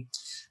Sharkawi.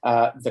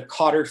 The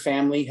Cotter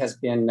family has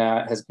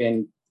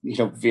been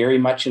very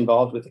much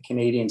involved with the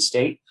Canadian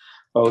state,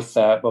 both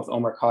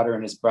Omar Cotter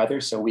and his brother.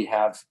 So we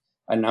have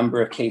a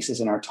number of cases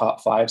in our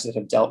top 5s that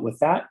have dealt with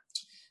that.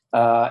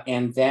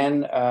 And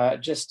then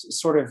just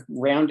sort of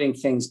rounding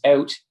things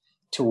out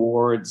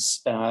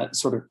towards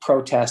sort of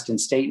protest and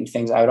state and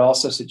things, I would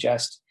also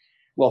suggest,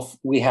 well,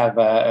 we have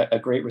a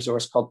great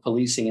resource called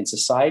Policing in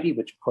Society,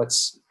 which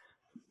puts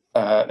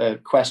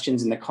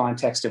questions in the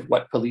context of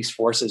what police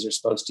forces are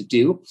supposed to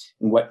do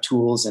and what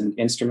tools and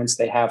instruments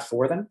they have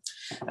for them.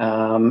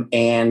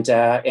 And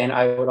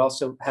I would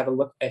also have a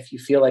look, if you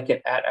feel like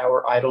it, at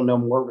our Idle No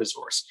More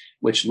resource,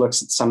 which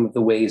looks at some of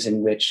the ways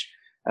in which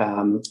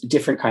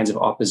different kinds of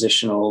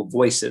oppositional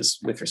voices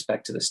with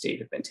respect to the state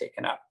have been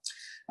taken up.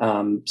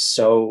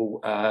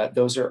 So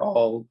those are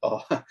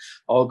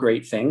all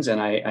great things,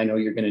 and I know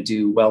you're going to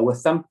do well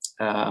with them.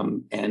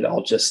 And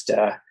I'll just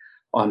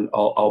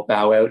I'll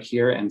bow out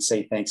here and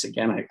say thanks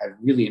again. I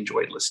really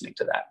enjoyed listening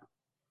to that.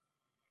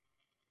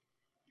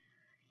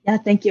 Yeah,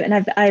 thank you. And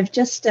I've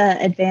just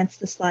advanced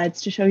the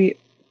slides to show you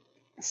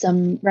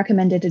some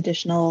recommended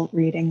additional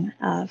reading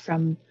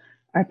from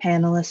our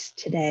panelists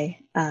today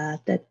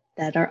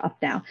that are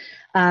up now.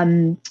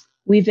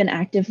 We've been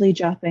actively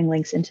dropping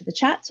links into the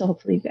chat, so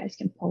hopefully you guys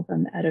can pull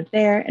them out of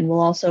there, and we'll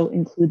also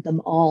include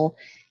them all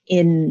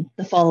in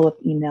the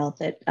follow-up email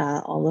that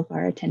all of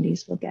our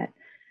attendees will get.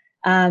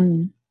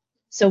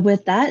 So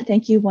with that,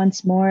 thank you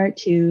once more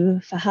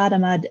to Fahad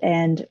Ahmad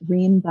and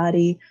Reem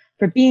Badi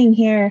for being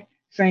here,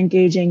 for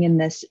engaging in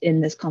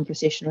this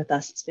conversation with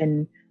us. It's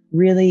been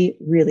really,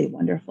 really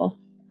wonderful.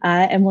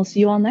 And we'll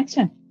see you all next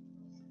time.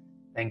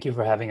 Thank you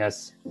for having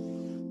us.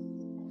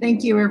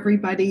 Thank you,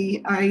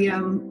 everybody. I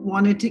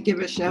wanted to give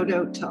a shout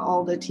out to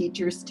all the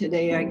teachers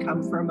today. I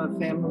come from a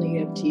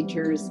family of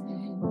teachers,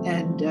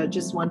 and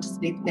just want to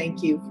say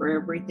thank you for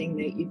everything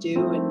that you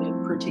do, and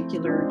in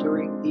particular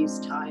during these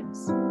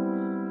times.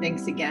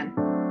 Thanks again.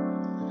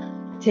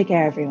 Take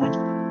care, everyone.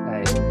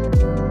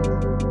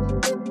 Bye.